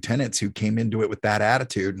 sergeants and lieutenants who came into it with that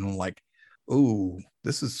attitude, and I'm like, oh,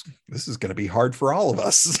 this is going to be hard for all of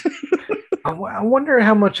us. I wonder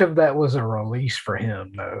how much of that was a release for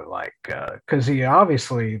him, though. Like, because he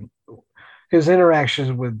obviously, his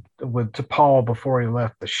interactions with Paul before he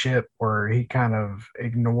left the ship, where he kind of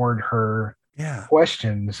ignored her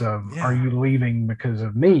questions of, are you leaving because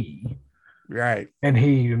of me? Right. And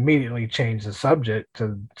he immediately changed the subject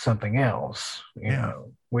to something else,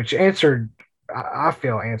 which answered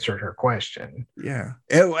her question. Yeah.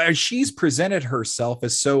 She's presented herself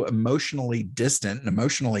as so emotionally distant and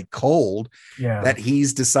emotionally cold that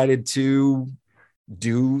he's decided to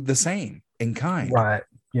do the same in kind. Right.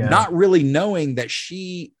 Yeah. Not really knowing that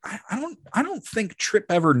I don't think Trip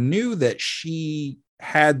ever knew that she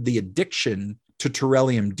had the addiction to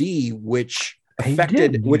Terrellium D, which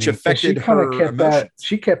affected her emotions.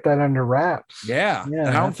 She kept that under wraps. Yeah. And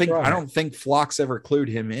I don't think Phlox ever clued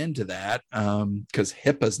him into that, because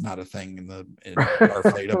HIPAA's not a thing in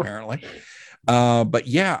Starfleet apparently. But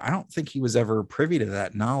I don't think he was ever privy to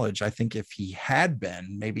that knowledge. I think if he had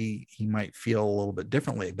been, maybe he might feel a little bit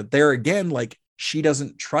differently. But there again, like, she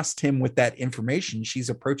doesn't trust him with that information. She's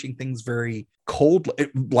approaching things very cold,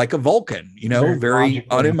 like a Vulcan, very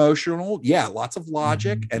unemotional. Yeah, lots of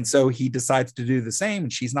logic. Mm-hmm. And so he decides to do the same,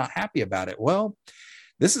 and she's not happy about it. Well,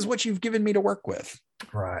 this is what you've given me to work with.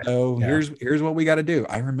 Right. So here's what we got to do.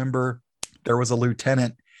 I remember there was a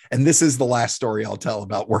lieutenant, and this is the last story I'll tell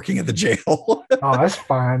about working at the jail. Oh, that's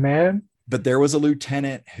fine, man. But there was a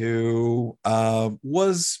lieutenant who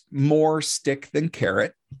was more stick than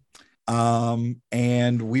carrot.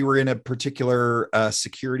 And we were in a particular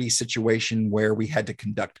security situation where we had to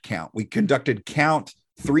conduct count. We conducted count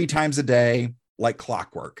 3 times a day, like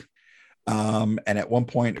clockwork. And at one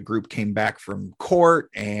point, a group came back from court,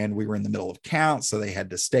 and we were in the middle of count, so they had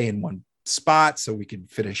to stay in one spot so we could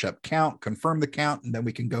finish up count, confirm the count, and then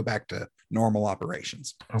we can go back to normal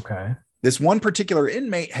operations. Okay. This one particular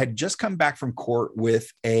inmate had just come back from court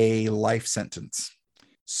with a life sentence,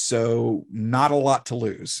 so not a lot to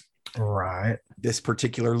lose. Right. This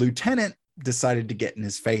particular lieutenant decided to get in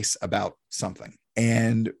his face about something.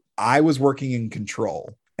 And I was working in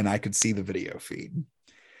control, and I could see the video feed.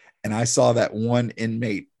 And I saw that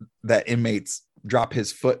inmate's drop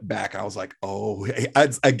his foot back. I was like, oh,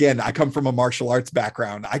 again, I come from a martial arts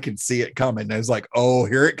background. I could see it coming. And I was like, oh,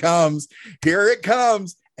 here it comes. Here it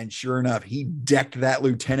comes. And sure enough, he decked that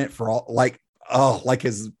lieutenant for all, like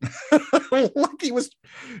his, like he was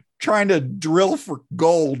trying to drill for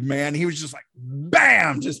gold, man. He was just like,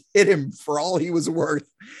 bam, just hit him for all he was worth.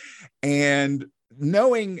 And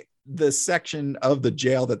knowing the section of the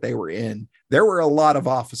jail that they were in, there were a lot of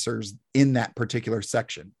officers in that particular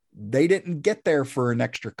section. They didn't get there for an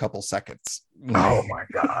extra couple seconds. Oh my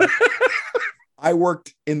God. I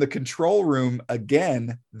worked in the control room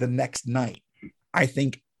again the next night. I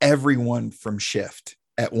think everyone from shift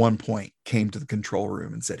at one point came to the control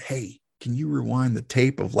room and said, "Hey, can you rewind the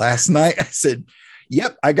tape of last night?" I said,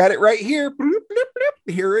 "Yep, I got it right here. Bloop, bloop,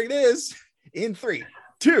 bloop. Here it is. In 3,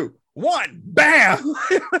 2, 1, bam."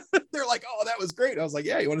 They're like, "Oh, that was great." I was like,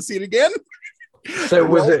 "Yeah, you want to see it again?" So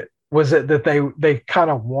was it that they kind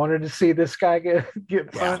of wanted to see this guy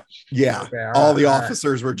get punched? Yeah. Okay, all the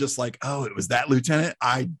officers were just like, "Oh, it was that lieutenant.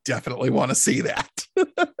 I definitely want to see that."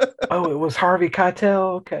 Oh, it was Harvey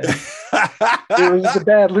Keitel. Okay. It was the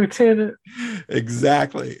bad lieutenant.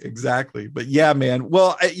 Exactly. But yeah, man.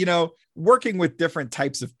 Well, working with different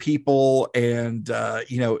types of people and,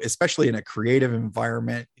 especially in a creative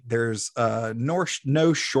environment, there's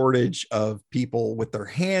no shortage of people with their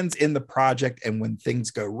hands in the project. And when things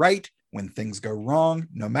go right, when things go wrong,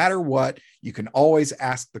 no matter what, you can always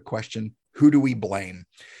ask the question, who do we blame?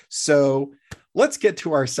 So let's get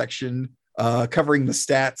to our section covering the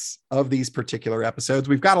stats of these particular episodes.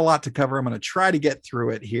 We've got a lot to cover. I'm going to try to get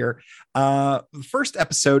through it here. The first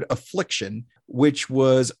episode, Affliction, which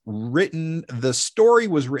was the story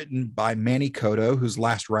was written by Manny Coto, whose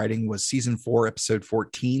last writing was season 4, episode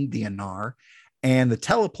 14, The Anar. And the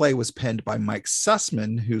teleplay was penned by Mike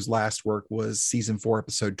Sussman, whose last work was season 4,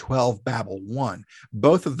 episode 12, Babel 1.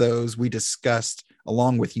 Both of those we discussed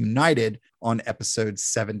along with United on episode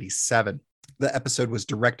 77. The episode was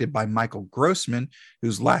directed by Michael Grossman,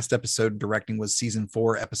 whose last episode directing was season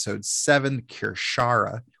 4, episode 7,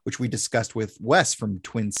 Kirshara, which we discussed with Wes from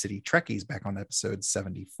Twin City Trekkies back on episode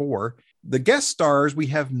 74. The guest stars, we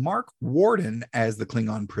have Mark Warden as the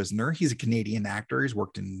Klingon prisoner. He's a Canadian actor. He's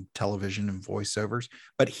worked in television and voiceovers,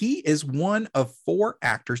 but he is one of 4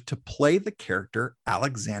 actors to play the character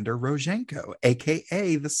Alexander Rozhenko,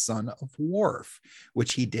 aka the son of Worf,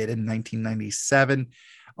 which he did in 1997.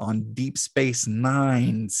 On Deep Space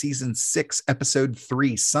Nine, season 6, episode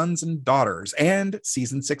 3, Sons and Daughters, and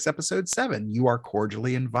season 6, episode 7, You Are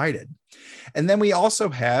Cordially Invited. And then we also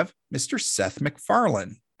have Mr. Seth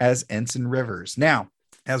MacFarlane as Ensign Rivers. Now,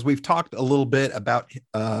 as we've talked a little bit about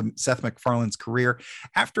Seth MacFarlane's career,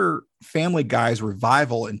 after Family Guy's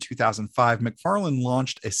revival in 2005, MacFarlane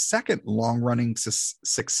launched a second long-running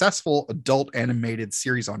successful adult animated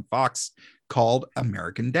series on Fox called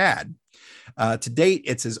American Dad. To date,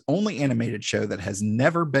 it's his only animated show that has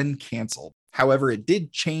never been canceled. However, it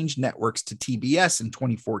did change networks to TBS in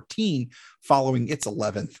 2014 following its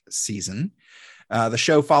 11th season. The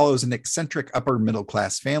show follows an eccentric upper middle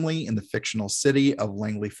class family in the fictional city of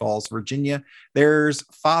Langley Falls, Virginia. There's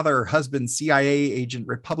father, husband, CIA agent,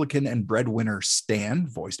 Republican, and breadwinner Stan,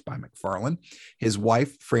 voiced by MacFarlane. His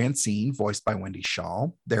wife, Francine, voiced by Wendy Shaw.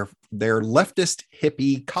 Their leftist,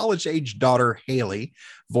 hippie, college-age daughter, Haley,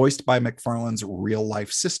 voiced by MacFarlane's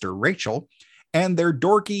real-life sister, Rachel. And their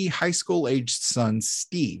dorky, high school-aged son,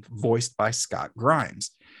 Steve, voiced by Scott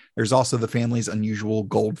Grimes. There's also the family's unusual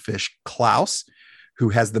goldfish, Klaus, who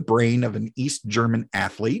has the brain of an East German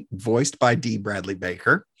athlete, voiced by D. Bradley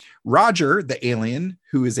Baker. Roger, the alien,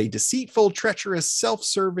 who is a deceitful, treacherous,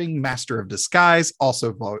 self-serving master of disguise,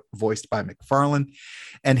 also voiced by MacFarlane.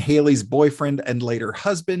 And Haley's boyfriend and later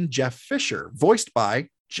husband, Jeff Fisher, voiced by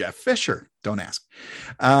Jeff Fisher. Don't ask.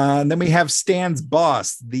 And then we have Stan's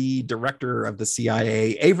boss, the director of the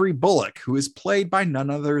CIA, Avery Bullock, who is played by none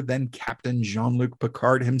other than Captain Jean-Luc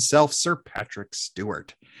Picard himself, Sir Patrick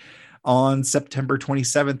Stewart. On September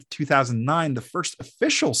 27th, 2009, the first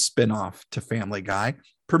official spinoff to Family Guy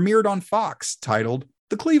premiered on Fox, titled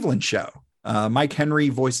The Cleveland Show. Mike Henry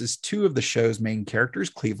voices 2 of the show's main characters,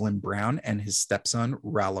 Cleveland Brown and his stepson,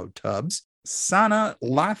 Rallo Tubbs. Sana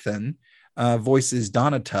Lathan voices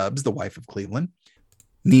Donna Tubbs, the wife of Cleveland.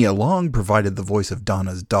 Nia Long provided the voice of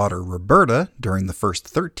Donna's daughter, Roberta, during the first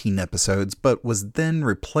 13 episodes, but was then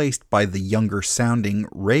replaced by the younger-sounding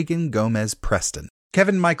Reagan Gomez Preston.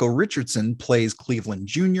 Kevin Michael Richardson plays Cleveland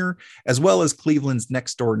Jr., as well as Cleveland's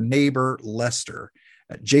next-door neighbor, Lester.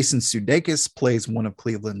 Jason Sudeikis plays one of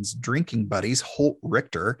Cleveland's drinking buddies, Holt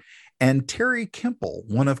Richter, and Terry Kimple,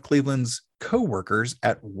 one of Cleveland's co-workers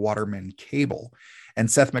at Waterman Cable. And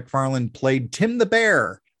Seth MacFarlane played Tim the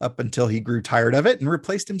Bear up until he grew tired of it and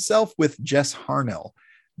replaced himself with Jess Harnell,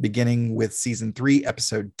 beginning with season 3,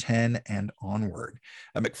 episode 10 and onward.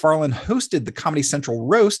 MacFarlane hosted the Comedy Central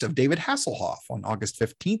roast of David Hasselhoff on August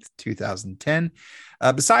 15th, 2010.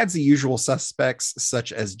 Besides the usual suspects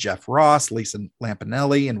such as Jeff Ross, Lisa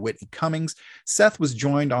Lampanelli, and Whitney Cummings, Seth was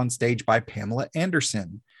joined on stage by Pamela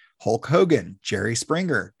Anderson, Hulk Hogan, Jerry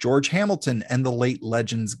Springer, George Hamilton, and the late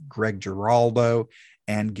legends Greg Giraldo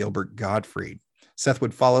and Gilbert Gottfried. Seth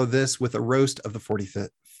would follow this with a roast of the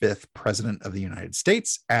 25th president of the United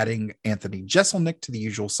States, adding Anthony Jeselnik to the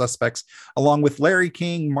usual suspects, along with Larry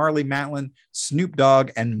King, Marley Matlin, Snoop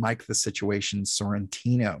Dogg, and Mike the Situation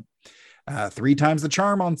Sorrentino. 3 times the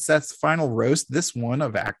charm on Seth's final roast, this one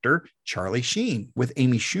of actor Charlie Sheen, with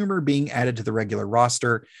Amy Schumer being added to the regular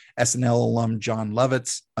roster, SNL alum John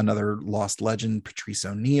Lovitz, another Lost legend Patrice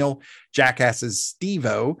O'Neill, Jackass's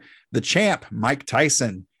Steve-O, the champ Mike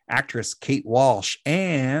Tyson, actress Kate Walsh,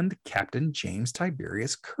 and Captain James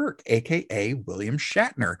Tiberius Kirk, aka William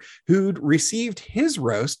Shatner, who'd received his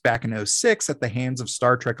roast back in 2006 at the hands of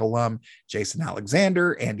Star Trek alum Jason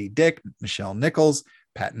Alexander, Andy Dick, Michelle Nichols,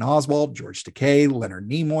 Patton Oswalt, George Takei, Leonard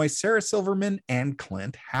Nimoy, Sarah Silverman, and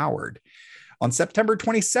Clint Howard. On September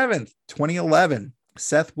 27th, 2011,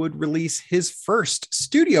 Seth would release his first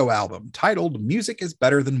studio album titled Music is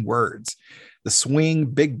Better Than Words. The swing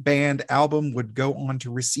big band album would go on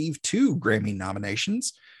to receive 2 Grammy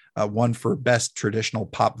nominations, one for Best Traditional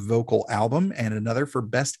Pop Vocal Album and another for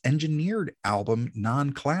Best Engineered Album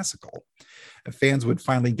Non-Classical. Fans would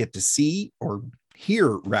finally get to see, or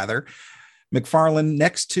hear rather, McFarlane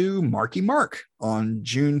next to Marky Mark on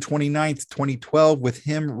June 29th, 2012, with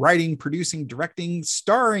him writing, producing, directing,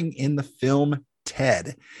 starring in the film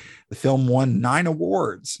Ted. The film won 9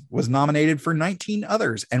 awards, was nominated for 19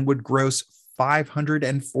 others, and would gross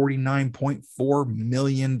 $549.4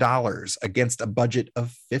 million against a budget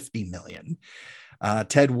of $50 million.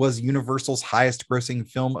 Ted was Universal's highest grossing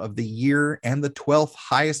film of the year and the 12th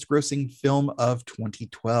highest grossing film of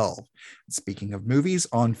 2012. Speaking of movies,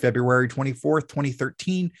 on February 24th,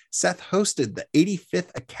 2013, Seth hosted the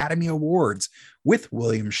 85th Academy Awards with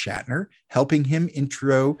William Shatner, helping him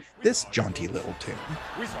intro this jaunty little tune.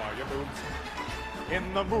 We saw your boobs.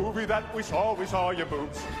 In the movie that we saw your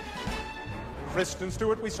boobs. Kristen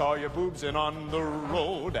Stewart, we saw your boobs in On the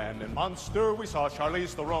Road, and in Monster, we saw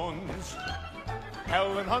Charlize Theron's.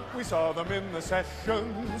 Helen Hunt, we saw them in the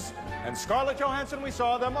sessions, and Scarlett Johansson, we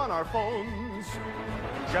saw them on our phones.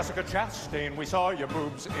 Jessica Chastain, we saw your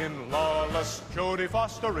boobs in Lawless, Jodie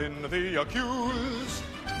Foster in The Accused,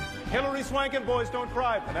 Hilary Swank in Boys Don't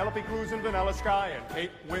Cry, Penelope Cruz in Vanilla Sky, and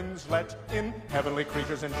Kate Winslet in Heavenly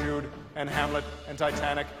Creatures and Jude, and Hamlet, and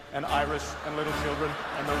Titanic, and Iris, and Little Children,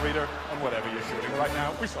 and The Reader, and whatever you're shooting right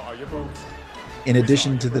now, we saw your boobs. In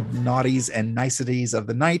addition to the naughties and niceties of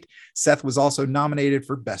the night, Seth was also nominated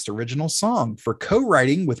for Best Original Song for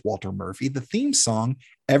co-writing with Walter Murphy the theme song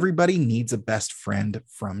Everybody Needs a Best Friend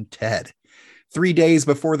from Ted. 3 days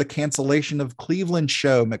before the cancellation of Cleveland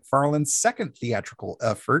show, McFarlane's second theatrical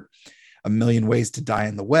effort, A Million Ways to Die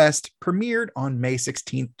in the West, premiered on May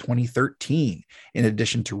 16, 2013. In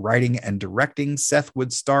addition to writing and directing, Seth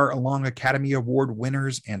would star along Academy Award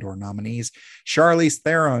winners and/or nominees Charlize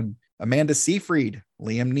Theron, Amanda Seyfried,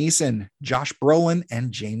 Liam Neeson, Josh Brolin,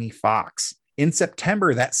 and Jamie Foxx. In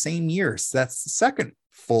September that same year, Seth's second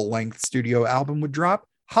full-length studio album would drop.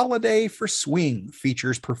 Holiday for Swing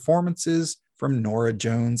features performances from Norah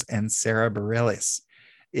Jones and Sarah Bareilles.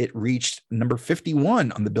 It reached number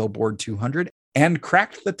 51 on the Billboard 200 and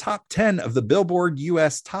cracked the top 10 of the Billboard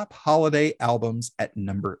US Top Holiday Albums at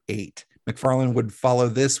number 8. McFarlane would follow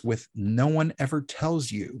this with No One Ever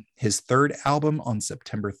Tells You, his third album, on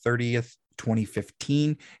September 30th,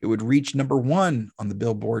 2015. It would reach number 1 on the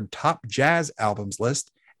Billboard Top Jazz Albums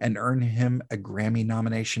list and earn him a Grammy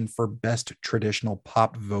nomination for Best Traditional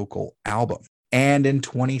Pop Vocal Album. And in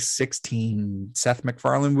 2016, Seth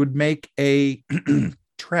MacFarlane would make a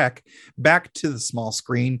trek back to the small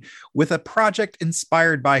screen with a project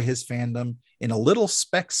inspired by his fandom in a little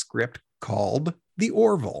spec script called The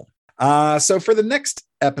Orville. So for the next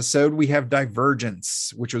episode, we have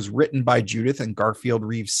Divergence, which was written by Judith and Garfield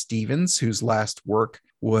Reeves Stevens, whose last work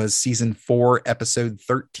was season 4, episode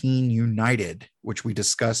 13, United, which we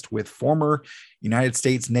discussed with former United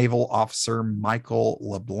States Naval officer Michael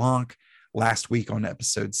LeBlanc last week on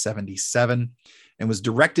episode 77, and was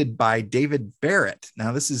directed by David Barrett.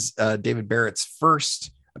 Now, this is David Barrett's first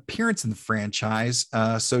appearance in the franchise.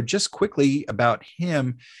 So just quickly about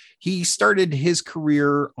him, he started his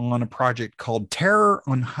career on a project called Terror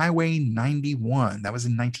on Highway 91. That was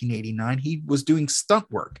in 1989. He was doing stunt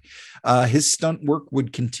work. His stunt work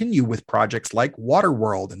would continue with projects like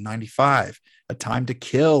Waterworld in 95, A Time to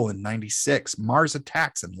Kill in 96, Mars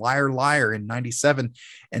Attacks and Liar Liar in 97.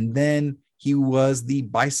 And then he was the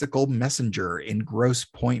bicycle messenger in Grosse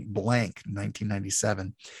Point Blank in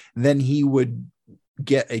 1997. Then he would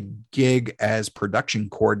get a gig as production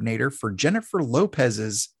coordinator for Jennifer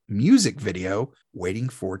Lopez's music video Waiting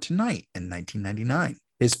for Tonight in 1999.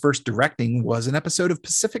 His first directing was an episode of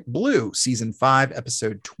Pacific Blue, season 5,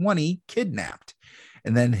 episode 20, Kidnapped.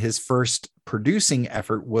 And then his first producing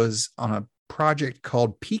effort was on a project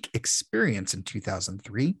called Peak Experience in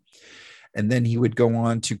 2003. And then he would go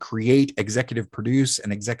on to create, executive produce,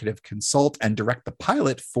 and executive consult and direct the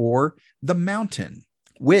pilot for The Mountain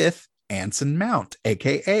with Anson Mount,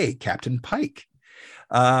 aka Captain Pike.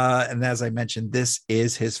 And as I mentioned, this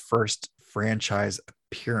is his first franchise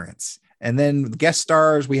appearance. And then guest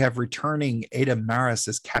stars, we have returning Ada Maris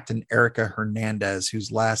as Captain Erica Hernandez,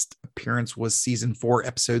 whose last appearance was season 4,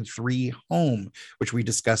 episode 3, Home, which we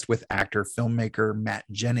discussed with actor, filmmaker Matt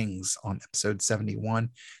Jennings on episode 71.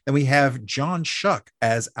 Then we have John Schuck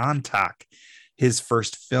as Antak. His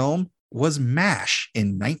first film was MASH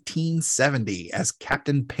in 1970 as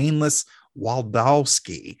Captain Painless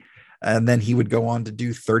Waldowski. And then he would go on to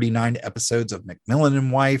do 39 episodes of Macmillan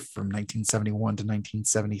and Wife from 1971 to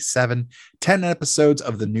 1977, 10 episodes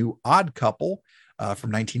of The New Odd Couple from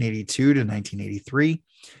 1982 to 1983.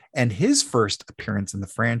 And his first appearance in the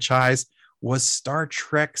franchise was Star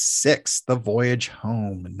Trek VI, The Voyage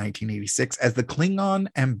Home in 1986 as the Klingon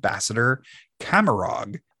ambassador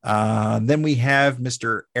Kamarog. Then we have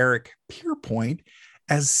Mr. Eric Pierpoint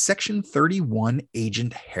as Section 31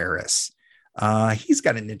 Agent Harris. He's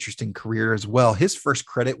got an interesting career as well. His first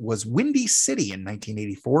credit was Windy City in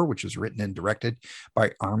 1984, which was written and directed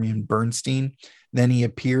by Armin Bernstein. Then he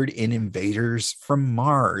appeared in Invaders from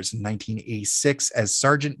Mars in 1986 as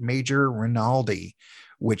Sergeant Major Rinaldi,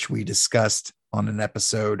 which we discussed on an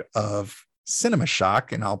episode of Cinema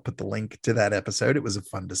Shock, and I'll put the link to that episode. It was a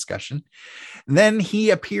fun discussion. Then he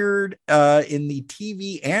appeared in the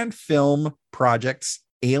TV and film projects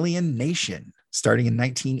Alien Nation, starting in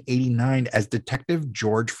 1989 as Detective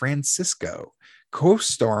George Francisco,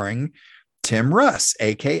 co-starring Tim Russ,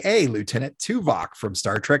 aka Lieutenant Tuvok from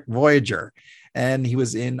Star Trek Voyager. And he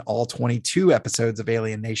was in all 22 episodes of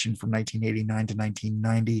Alien Nation from 1989 to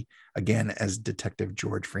 1990, again as Detective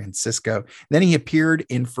George Francisco. Then he appeared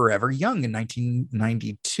in Forever Young in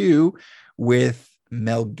 1992 with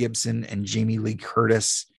Mel Gibson and Jamie Lee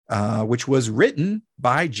Curtis, which was written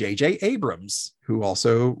by J.J. Abrams, who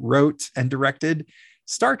also wrote and directed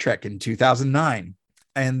Star Trek in 2009.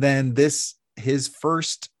 And then his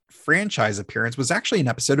first franchise appearance was actually an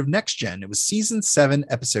episode of Next Gen. It was season 7,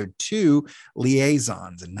 episode 2,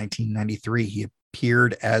 Liaisons in 1993. He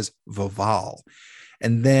appeared as Voval.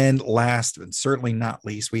 And then last, but certainly not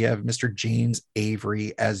least, we have Mr. James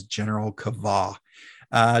Avery as General Kava.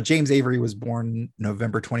 James Avery was born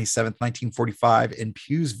November 27th, 1945 in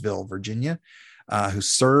Pughesville, Virginia, who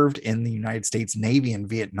served in the United States Navy in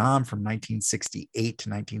Vietnam from 1968 to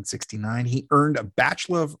 1969. He earned a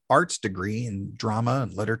Bachelor of Arts degree in drama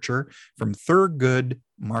and literature from Thurgood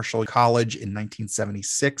Marshall College in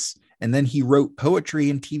 1976. And then he wrote poetry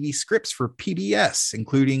and TV scripts for PBS,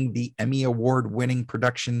 including the Emmy Award-winning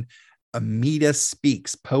production Amita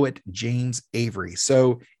Speaks, poet James Avery.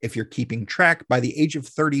 So if you're keeping track, by the age of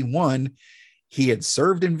 31, he had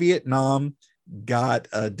served in Vietnam, got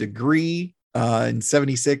a degree in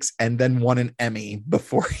 76, and then won an Emmy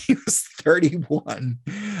before he was 31.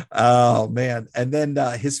 Oh, man. And then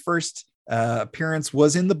his first appearance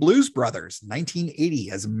was in The Blues Brothers,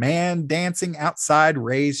 1980, as a man dancing outside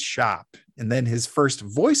Ray's shop. And then his first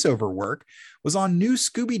voiceover work was on New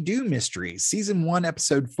Scooby-Doo Mysteries, season 1,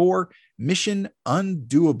 episode 4, Mission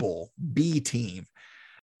Undoable, B Team.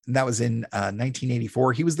 And that was in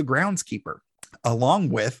 1984. He was the groundskeeper, along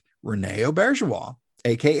with Rene Auberjois,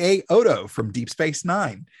 aka Odo from Deep Space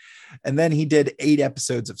Nine. And then he did 8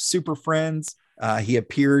 episodes of Super Friends. He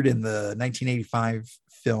appeared in the 1985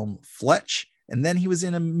 film Fletch. And then he was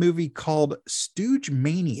in a movie called Stooge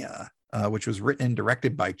Mania, which was written and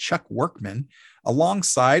directed by Chuck Workman,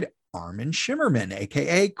 alongside Armin Shimmerman,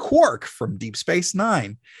 aka Quark from Deep Space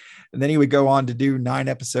Nine. And then he would go on to do 9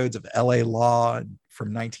 episodes of LA Law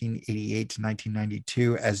from 1988 to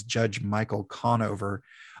 1992 as Judge Michael Conover.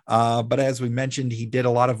 But as we mentioned, he did a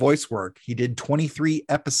lot of voice work. He did 23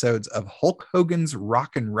 episodes of Hulk Hogan's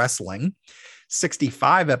Rock and Wrestling,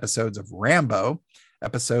 65 episodes of Rambo,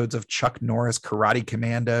 episodes of Chuck Norris Karate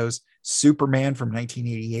Commandos, Superman from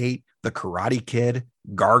 1988, The Karate Kid,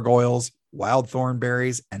 Gargoyles, Wild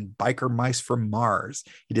Thornberries, and Biker Mice from Mars.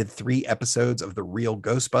 He did 3 episodes of The Real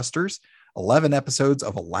Ghostbusters, 11 episodes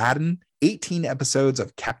of Aladdin, 18 episodes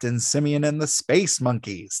of Captain Simeon and the Space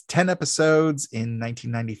Monkeys, 10 episodes in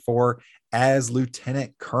 1994 as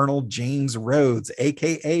Lieutenant Colonel James Rhodes,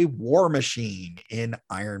 aka War Machine, in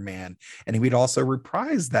Iron Man. And he would also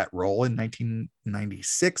reprise that role in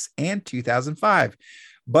 1996 and 2005.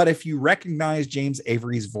 But if you recognize James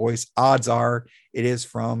Avery's voice, odds are it is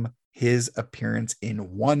from his appearance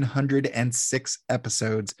in 106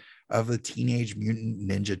 episodes of the Teenage Mutant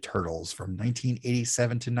Ninja Turtles from 1987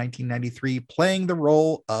 to 1993, playing the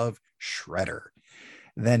role of Shredder.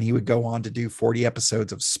 Then he would go on to do 40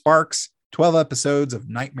 episodes of Sparks, 12 episodes of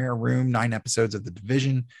Nightmare Room, 9 episodes of The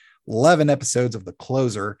Division, 11 episodes of The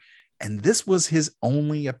Closer. And this was his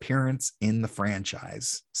only appearance in the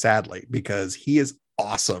franchise, sadly, because he is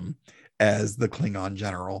awesome as the Klingon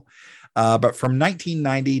general. But from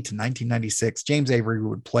 1990 to 1996, James Avery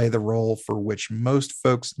would play the role for which most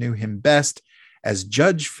folks knew him best as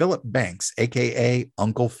Judge Philip Banks, aka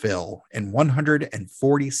Uncle Phil, in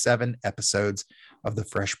 147 episodes of The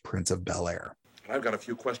Fresh Prince of Bel-Air. I've got a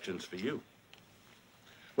few questions for you.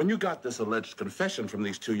 When you got this alleged confession from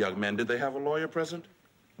these two young men, did they have a lawyer present?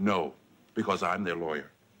 No, because I'm their lawyer.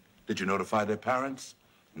 Did you notify their parents?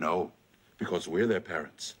 No, because we're their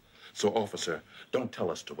parents. So, officer, don't tell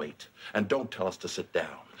us to wait, and don't tell us to sit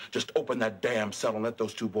down. Just open that damn cell and let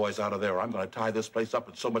those two boys out of there, or I'm going to tie this place up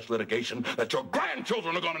in so much litigation that your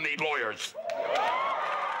grandchildren are going to need lawyers.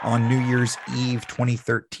 On New Year's Eve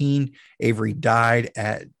 2013, Avery died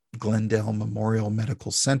at Glendale Memorial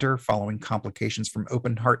Medical Center following complications from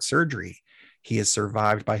open heart surgery. He is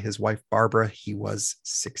survived by his wife, Barbara. He was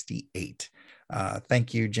 68.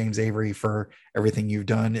 Thank you, James Avery, for everything you've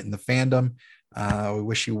done in the fandom. We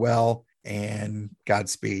wish you well and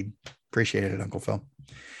Godspeed. Appreciate it, Uncle Phil.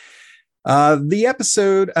 The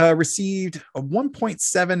episode received a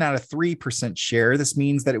 1.7 out of 3% share. This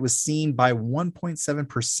means that it was seen by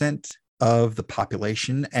 1.7% of the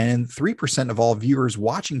population and 3% of all viewers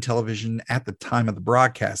watching television at the time of the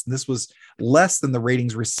broadcast. And this was less than the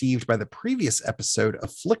ratings received by the previous episode,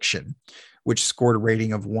 Affliction, which scored a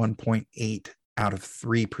rating of 1.8 out of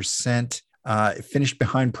 3%. It finished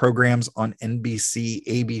behind programs on NBC,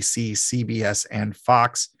 ABC, CBS, and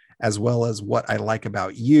Fox, as well as What I Like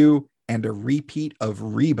About You and a repeat of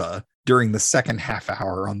Reba during the second half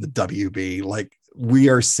hour on the WB. Like, we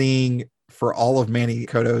are seeing, for all of Manny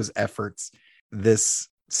Koto's efforts, this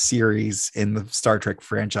series in the Star Trek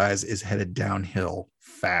franchise is headed downhill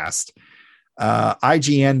fast.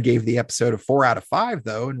 IGN gave the episode a 4 out of 5,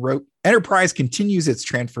 though, and wrote, Enterprise continues its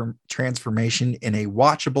transformation in a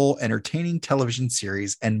watchable, entertaining television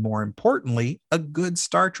series, and more importantly, a good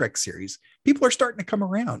Star Trek series. People are starting to come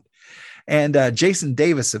around. And Jason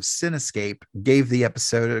Davis of Cinescape gave the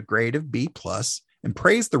episode a grade of B+, and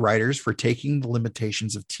praised the writers for taking the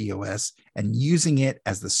limitations of TOS and using it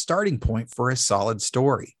as the starting point for a solid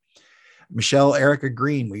story. Michelle Erica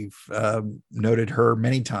Green, we've noted her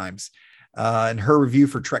many times. In her review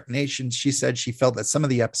for Trek Nation, she said she felt that some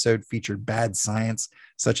of the episode featured bad science,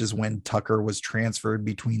 such as when Tucker was transferred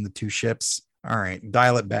between the two ships. All right,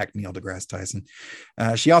 dial it back, Neil deGrasse Tyson.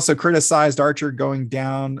 She also criticized Archer going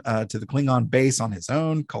down to the Klingon base on his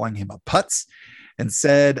own, calling him a putz, and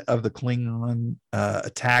said of the Klingon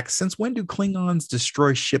attack, since when do Klingons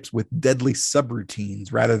destroy ships with deadly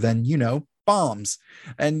subroutines rather than, bombs?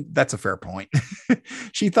 And that's a fair point.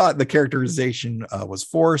 She thought the characterization was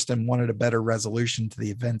forced and wanted a better resolution to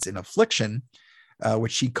the events in Affliction,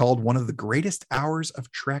 which she called one of the greatest hours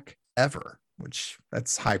of Trek ever, which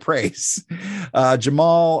that's high praise.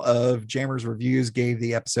 Jamal of Jammers Reviews gave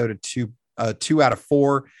the episode a 2 out of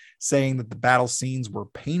 4, saying that the battle scenes were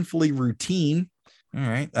painfully routine. All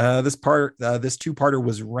right. This two-parter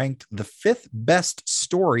was ranked the 5th best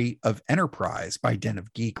story of Enterprise by Den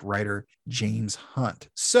of Geek writer James Hunt.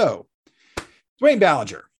 So, Dwayne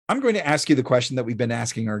Ballinger, I'm going to ask you the question that we've been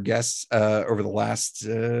asking our guests over the last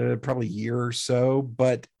probably year or so,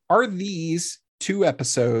 but are these 2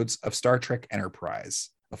 episodes of Star Trek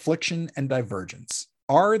Enterprise, Affliction and Divergence,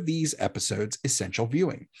 are these episodes essential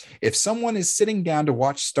viewing? If someone is sitting down to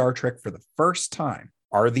watch Star Trek for the first time,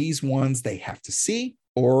 are these ones they have to see,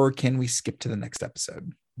 or can we skip to the next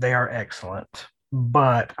episode? They are excellent,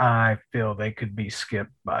 but I feel they could be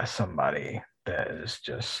skipped by somebody that is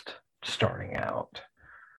just starting out.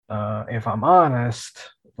 If I'm honest,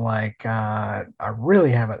 I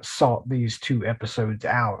really haven't sought these 2 episodes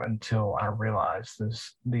out until I realized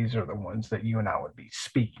these are the ones that you and I would be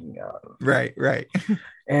speaking of. Right.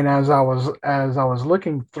 And as I was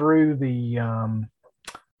looking through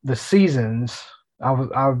the seasons,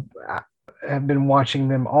 I have been watching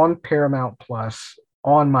them on Paramount Plus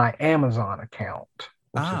on my Amazon account,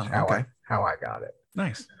 which is how I got it.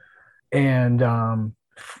 Nice. And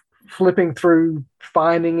flipping through,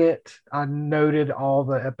 finding it, I noted all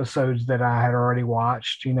the episodes that I had already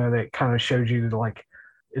watched. That kind of shows you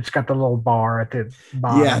it's got the little bar at the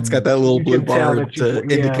bottom. Yeah, it's got that little blue bar to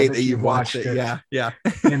indicate that you've watched it. Yeah.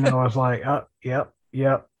 And I was like, oh, yep.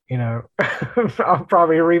 you know, I'll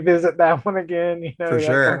probably revisit that one again, you know, For that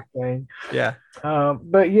sure. kind of thing. Yeah.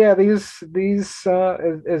 But yeah, these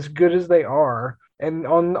as good as they are, and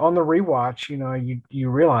on the rewatch, you know, you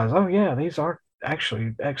realize, oh yeah, these are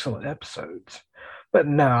actually excellent episodes. But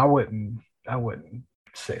no, I wouldn't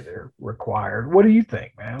say they're required. What do you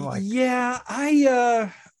think, man? Like, yeah,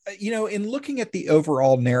 in looking at the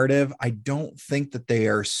overall narrative, I don't think that they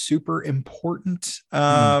are super important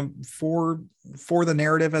for the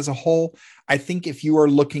narrative as a whole. I think if you are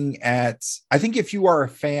if you are a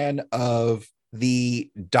fan of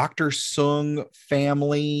the Dr. Sung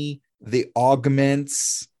family, the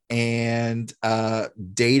Augments, and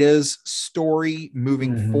Data's story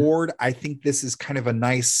moving forward, I think this is kind of a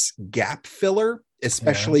nice gap filler,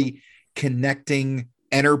 especially connecting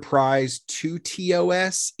Enterprise to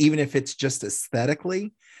TOS, even if it's just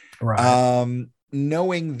aesthetically. right.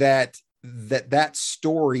 Knowing that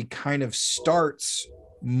story kind of starts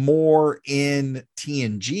more in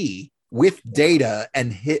TNG with Data,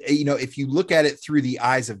 and if you look at it through the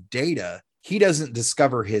eyes of Data, he doesn't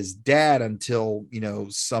discover his dad until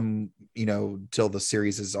till the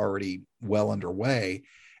series is already well underway,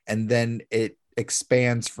 and then it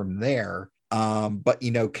expands from there. But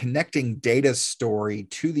connecting Data's story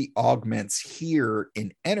to the Augments here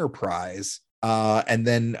in Enterprise, and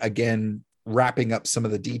then again wrapping up some of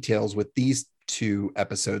the details with these 2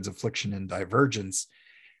 episodes, Affliction and Divergence,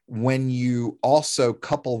 when you also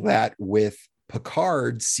couple that with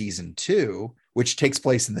Picard season 2, which takes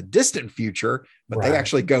place in the distant future, but they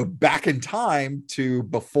actually go back in time to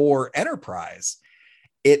before Enterprise,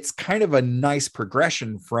 it's kind of a nice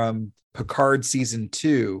progression from Picard season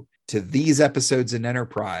 2 to these episodes in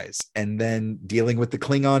Enterprise, and then dealing with the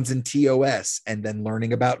Klingons in TOS, and then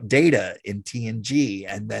learning about Data in TNG,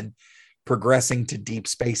 and then progressing to Deep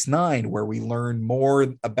Space Nine, where we learn more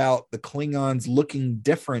about the Klingons looking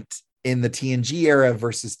different in the TNG era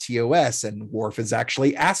versus TOS, and Worf is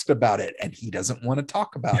actually asked about it, and he doesn't want to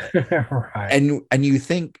talk about it. Right. And you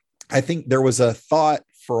think, I think there was a thought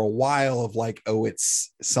for a while of like, oh,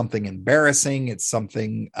 it's something embarrassing. It's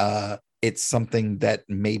something that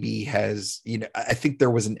maybe has, I think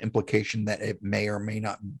there was an implication that it may or may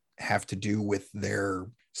not have to do with their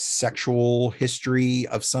sexual history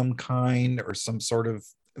of some kind, or some sort of.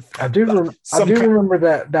 I do remember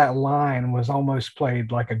that line was almost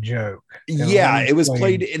played like a joke. It was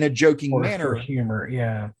played in a joking manner. For humor,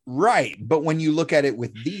 yeah. Right. But when you look at it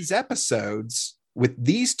with these episodes, with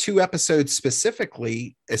these 2 episodes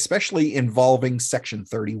specifically, especially involving Section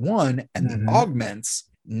 31 and the Augments,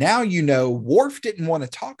 now Worf didn't want to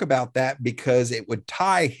talk about that because it would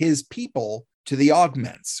tie his people to the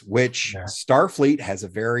Augments, which Starfleet has a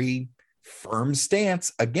very firm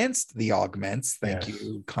stance against the Augments. Thank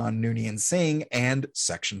you, Khan Noonien Singh and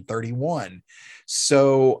Section 31.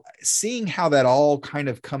 So seeing how that all kind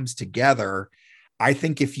of comes together, I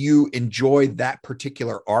think if you enjoy that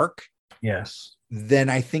particular arc, then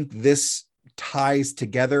I think this ties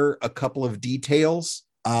together a couple of details.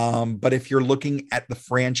 But if you're looking at the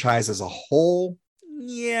franchise as a whole,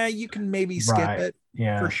 you can maybe skip it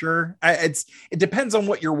for sure. It depends on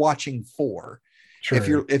what you're watching for.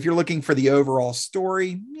 True. If you're looking for the overall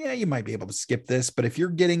story, you might be able to skip this. But if you're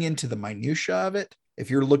getting into the minutia of it,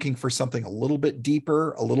 if you're looking for something a little bit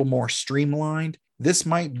deeper, a little more streamlined, this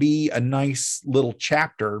might be a nice little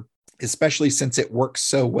chapter, especially since it works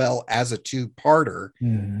so well as a 2-parter.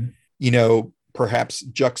 Perhaps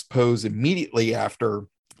juxtapose immediately after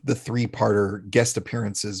the 3-parter guest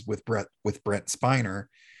appearances with Brent Spiner,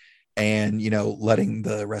 and letting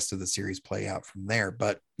the rest of the series play out from there.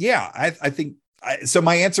 But I think so.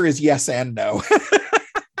 My answer is yes and no.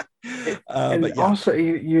 And also,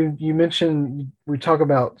 you mentioned, we talk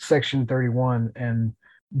about Section 31, and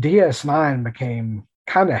DS9 became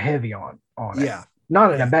kind of heavy on it.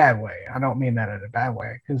 Not in a bad way. I don't mean that in a bad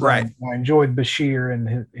way, because I enjoyed Bashir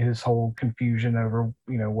and his whole confusion over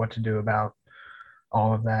what to do about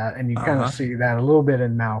all of that, and you kind of see that a little bit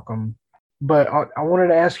in Malcolm. But I wanted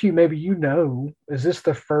to ask you, maybe is this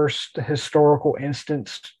the first historical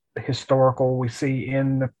we see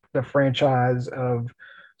in the franchise of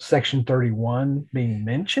Section 31 being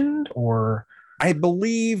mentioned? Or I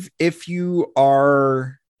believe if you're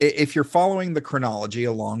following the chronology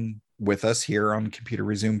along with us here on Computer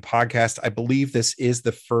Resume podcast, I believe this is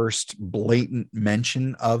the first blatant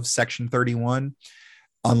mention of Section 31,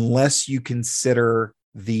 unless you consider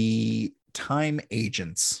the time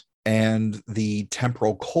agents and the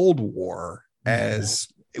temporal Cold War as,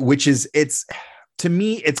 to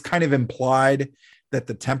me, it's kind of implied that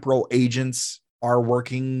the temporal agents are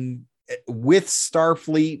working with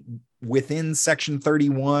Starfleet within Section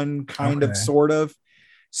 31, sort of.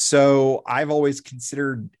 So I've always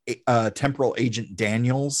considered Temporal Agent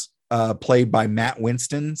Daniels, played by Matt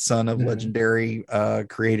Winston, son of legendary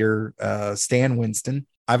creator Stan Winston.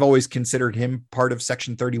 I've always considered him part of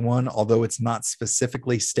Section 31, although it's not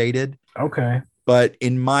specifically stated. Okay. But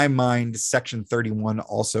in my mind, Section 31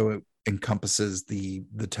 also encompasses the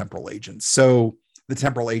temporal agents. So the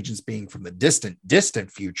temporal agents being from the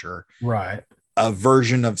distant future, right? A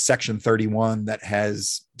version of Section 31 that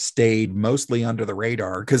has stayed mostly under the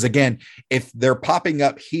radar. Because again, if they're popping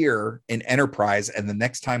up here in Enterprise, and the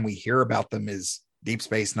next time we hear about them is Deep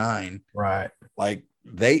Space Nine, right? Like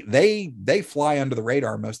they fly under the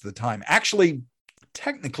radar most of the time. Actually,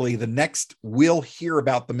 technically, the next we'll hear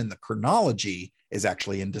about them in the chronology is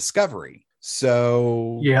actually in Discovery.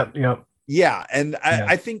 So yep. Yeah. And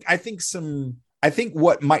I think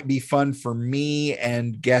what might be fun for me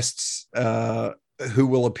and guests who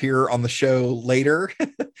will appear on the show later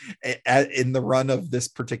in the run of this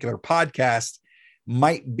particular podcast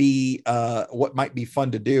might be what might be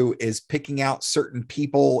fun to do is picking out certain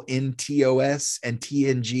people in TOS and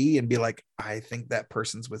TNG and be like, I think that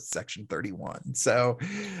person's with Section 31. So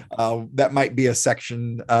that might be a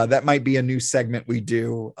section that might be a new segment we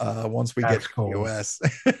do once we get to TOS.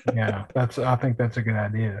 Yeah, I think that's a good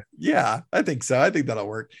idea. Yeah, I think so. I think that'll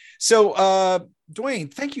work. So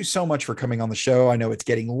Dwayne, thank you so much for coming on the show. I know it's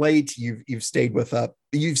getting late. You've stayed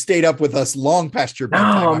up with us long past your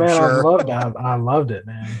bedtime. Oh man, I'm sure. I loved it,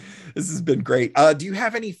 man. This has been great. Do you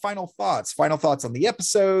have any final thoughts on the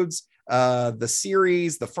episodes, the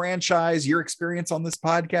series, the franchise, your experience on this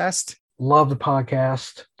podcast? Love the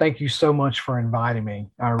podcast. Thank you so much for inviting me.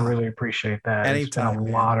 I really appreciate that. Anytime, it's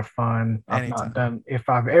been a lot of fun. Anytime. If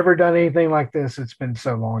I've ever done anything like this, it's been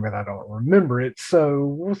so long that I don't remember it. So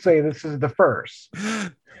we'll say this is the first.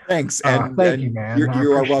 Thanks. And thank you, man.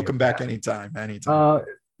 You are welcome back anytime.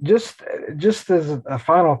 Just as a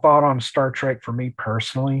final thought on Star Trek for me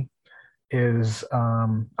personally is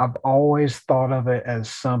I've always thought of it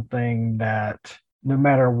as something that no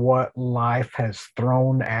matter what life has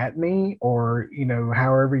thrown at me, or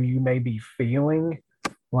however you may be feeling,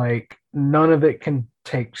 like none of it can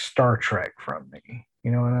take Star Trek from me.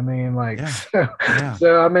 You know what I mean? Like, yeah.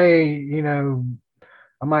 So I may,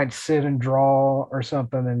 I might sit and draw or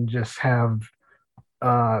something and just have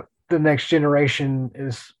the Next Generation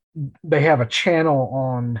they have a channel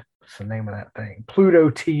on, what's the name of that thing?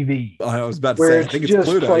 Pluto TV. I was about to say, I think it's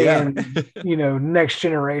Pluto, playing, Next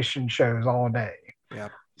Generation shows all day. Yeah.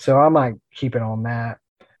 So I might keep it on that,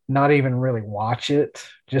 not even really watch it,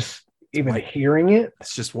 just even hearing it.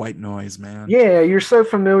 It's just white noise, man. Yeah, you're so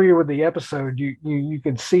familiar with the episode, you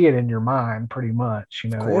can see it in your mind pretty much.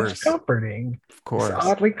 It's comforting. Of course, it's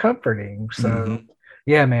oddly comforting. So,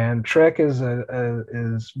 yeah, man, Trek is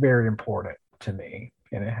very important to me,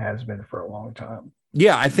 and it has been for a long time.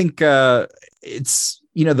 Yeah, I think it's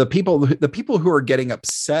the people who are getting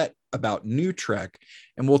upset about New Trek,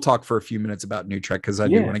 and we'll talk for a few minutes about New Trek because I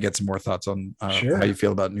do want to get some more thoughts on how you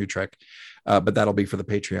feel about New Trek, but that'll be for the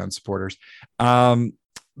Patreon supporters.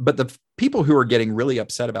 But the people who are getting really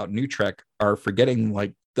upset about New Trek are forgetting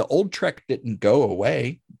like the old Trek didn't go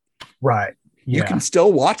away. Right. Yeah. You can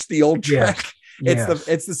still watch the old Trek. Yes.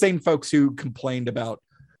 It's the same folks who complained about,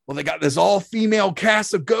 well, they got this all-female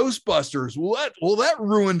cast of Ghostbusters. Well, that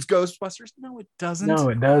ruins Ghostbusters. No, it doesn't. No,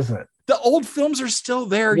 it doesn't. The old films are still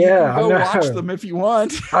there. Yeah, you can go watch them if you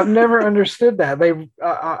want. I've never understood that.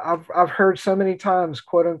 I've heard so many times,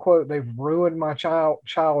 quote unquote, they've ruined my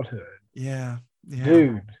childhood. Yeah.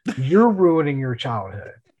 Dude, you're ruining your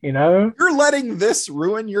childhood. You're letting this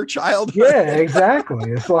ruin your childhood. Yeah,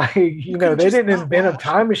 exactly. It's like, they didn't invent a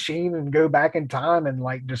time machine and go back in time and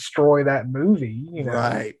like destroy that movie.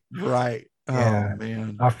 Right. Yeah. Oh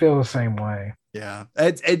man, I feel the same way. Yeah.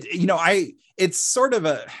 It's sort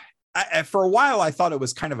of for a while I thought it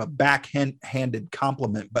was kind of a backhanded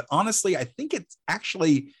compliment, but honestly, I think it's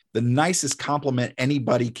actually the nicest compliment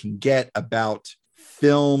anybody can get about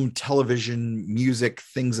film, television, music,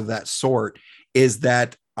 things of that sort, is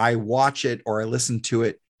that I watch it or I listen to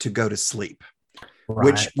it to go to sleep.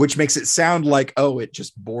 Right. Which makes it sound like, oh, it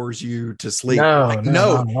just bores you to sleep.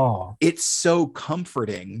 No, it's so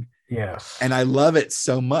comforting. Yes. And I love it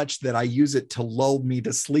so much that I use it to lull me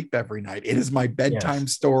to sleep every night. It is my bedtime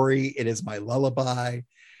story. It is my lullaby.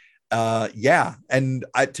 And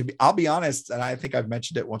I'll be honest, and I think I've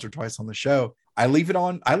mentioned it once or twice on the show. I leave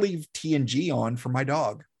TNG on for my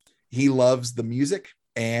dog. He loves the music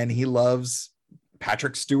and he loves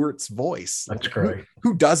Patrick Stewart's voice. That's great.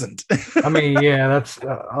 Who doesn't? I mean, that's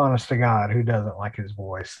honest to God, who doesn't like his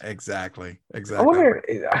voice? Exactly. I wonder,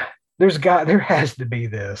 there has to be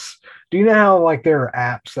this. Do you know how like there are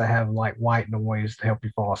apps that have like white noise to help you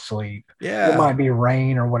fall asleep? Yeah. It might be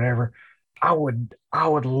rain or whatever. I would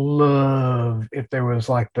love if there was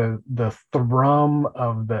like the thrum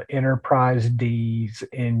of the Enterprise D's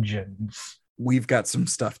engines. We've got some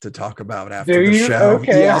stuff to talk about after Do the you? show.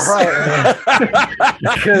 Okay, Yes. all right.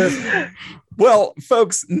 Because well,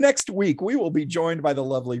 folks, next week we will be joined by the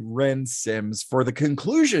lovely Ren Sims for the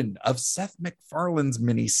conclusion of Seth MacFarlane's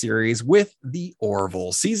miniseries with The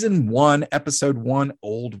Orville, Season 1, Episode 1,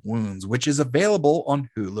 Old Wounds, which is available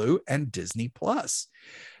on Hulu and Disney+.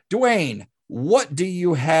 Dwayne, what do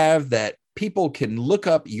you have that people can look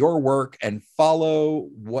up your work and follow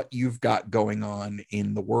what you've got going on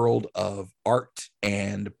in the world of art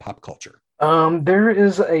and pop culture? there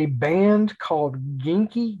is a band called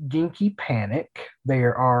Ginky Panic. They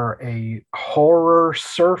are a horror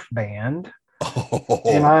surf band.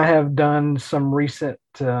 And I have done some recent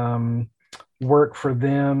work for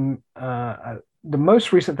them. The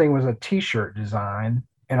most recent thing was a t-shirt design.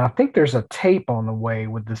 And I think there's a tape on the way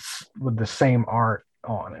with the same art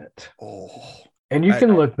on it. And you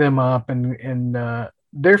can look them up, and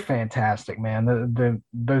they're fantastic, man.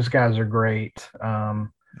 Those guys are great.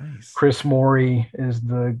 Nice. Chris Morey is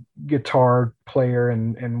the guitar player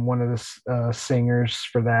and one of the singers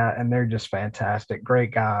for that, and they're just fantastic.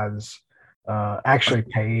 Great guys. Actually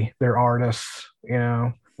pay their artists,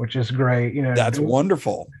 which is great. That's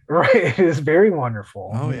wonderful. Right. It is very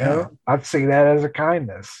wonderful. Oh, yeah. I'd see that as a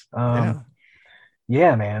kindness.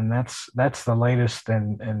 Yeah, man, that's the latest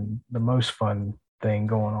and the most fun thing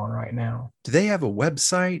going on right now. Do they have a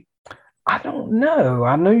website? I don't know.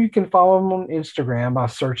 I know you can follow him on Instagram by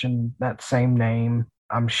searching that same name.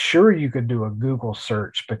 I'm sure you could do a Google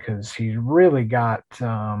search because he's really got,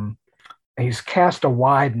 he's cast a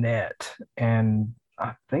wide net. And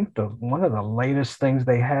I think one of the latest things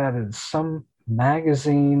they have is some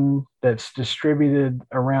magazine that's distributed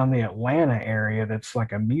around the Atlanta area. That's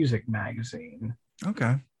like a music magazine.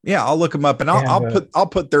 Okay. Yeah, I'll look them up, and I'll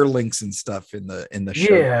put their links and stuff in the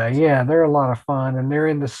show. Yeah, they're a lot of fun, and they're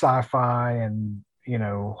into sci-fi and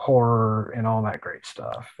horror and all that great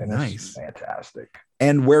stuff. And Nice. It's fantastic.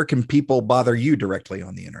 And where can people bother you directly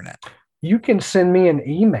on the internet? You can send me an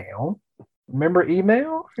email. Remember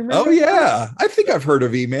email? Oh yeah, I think I've heard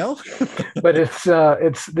of email. But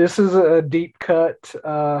this is a deep cut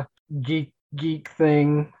geek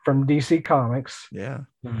thing from DC Comics. Yeah.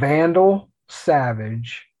 Vandal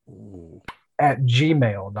Savage at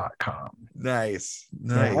gmail.com. Nice.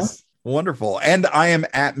 Yeah. Wonderful. And I am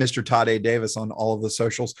at Mr. Todd A. Davis on all of the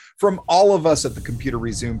socials. From all of us at the Computer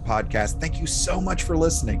Resume podcast, thank you so much for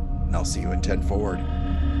listening, and I'll see you in 10 Forward.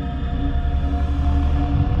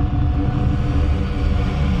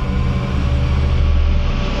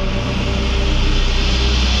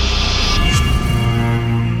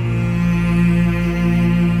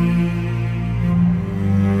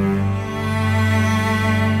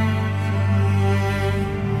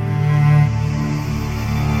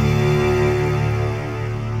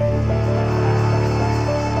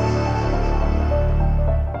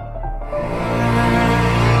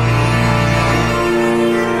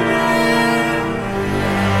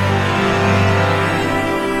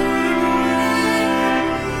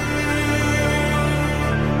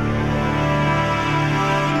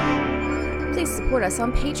 Us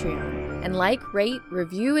on Patreon and like, rate,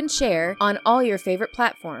 review, and share on all your favorite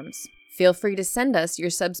platforms. Feel free to send us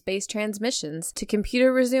your subspace transmissions to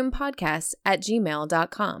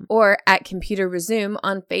computerresumepodcast@gmail.com or at Computer Resume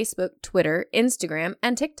on Facebook, Twitter, Instagram,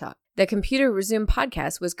 and TikTok. The Computer Resume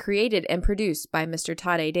podcast was created and produced by Mr.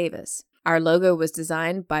 Todd A. Davis. Our logo was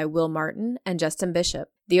designed by Will Martin and Justin Bishop.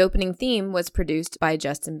 The opening theme was produced by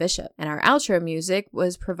Justin Bishop, and our outro music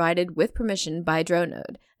was provided with permission by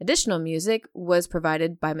Dronode. Additional music was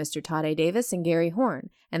provided by Mr. Todd A. Davis and Gary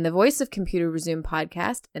Horn, and the voice of Computer Resume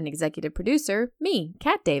podcast and executive producer, me,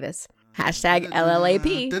 Kat Davis. #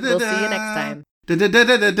 LLAP. We'll see you next time.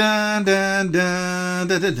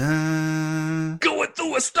 Going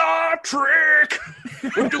through a Star Trek.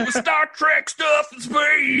 We're doing Star Trek stuff in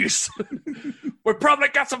space. We probably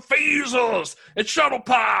got some phasers and shuttle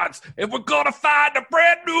pods, and we're gonna find a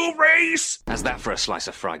brand new race. How's that for a slice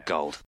of fried gold?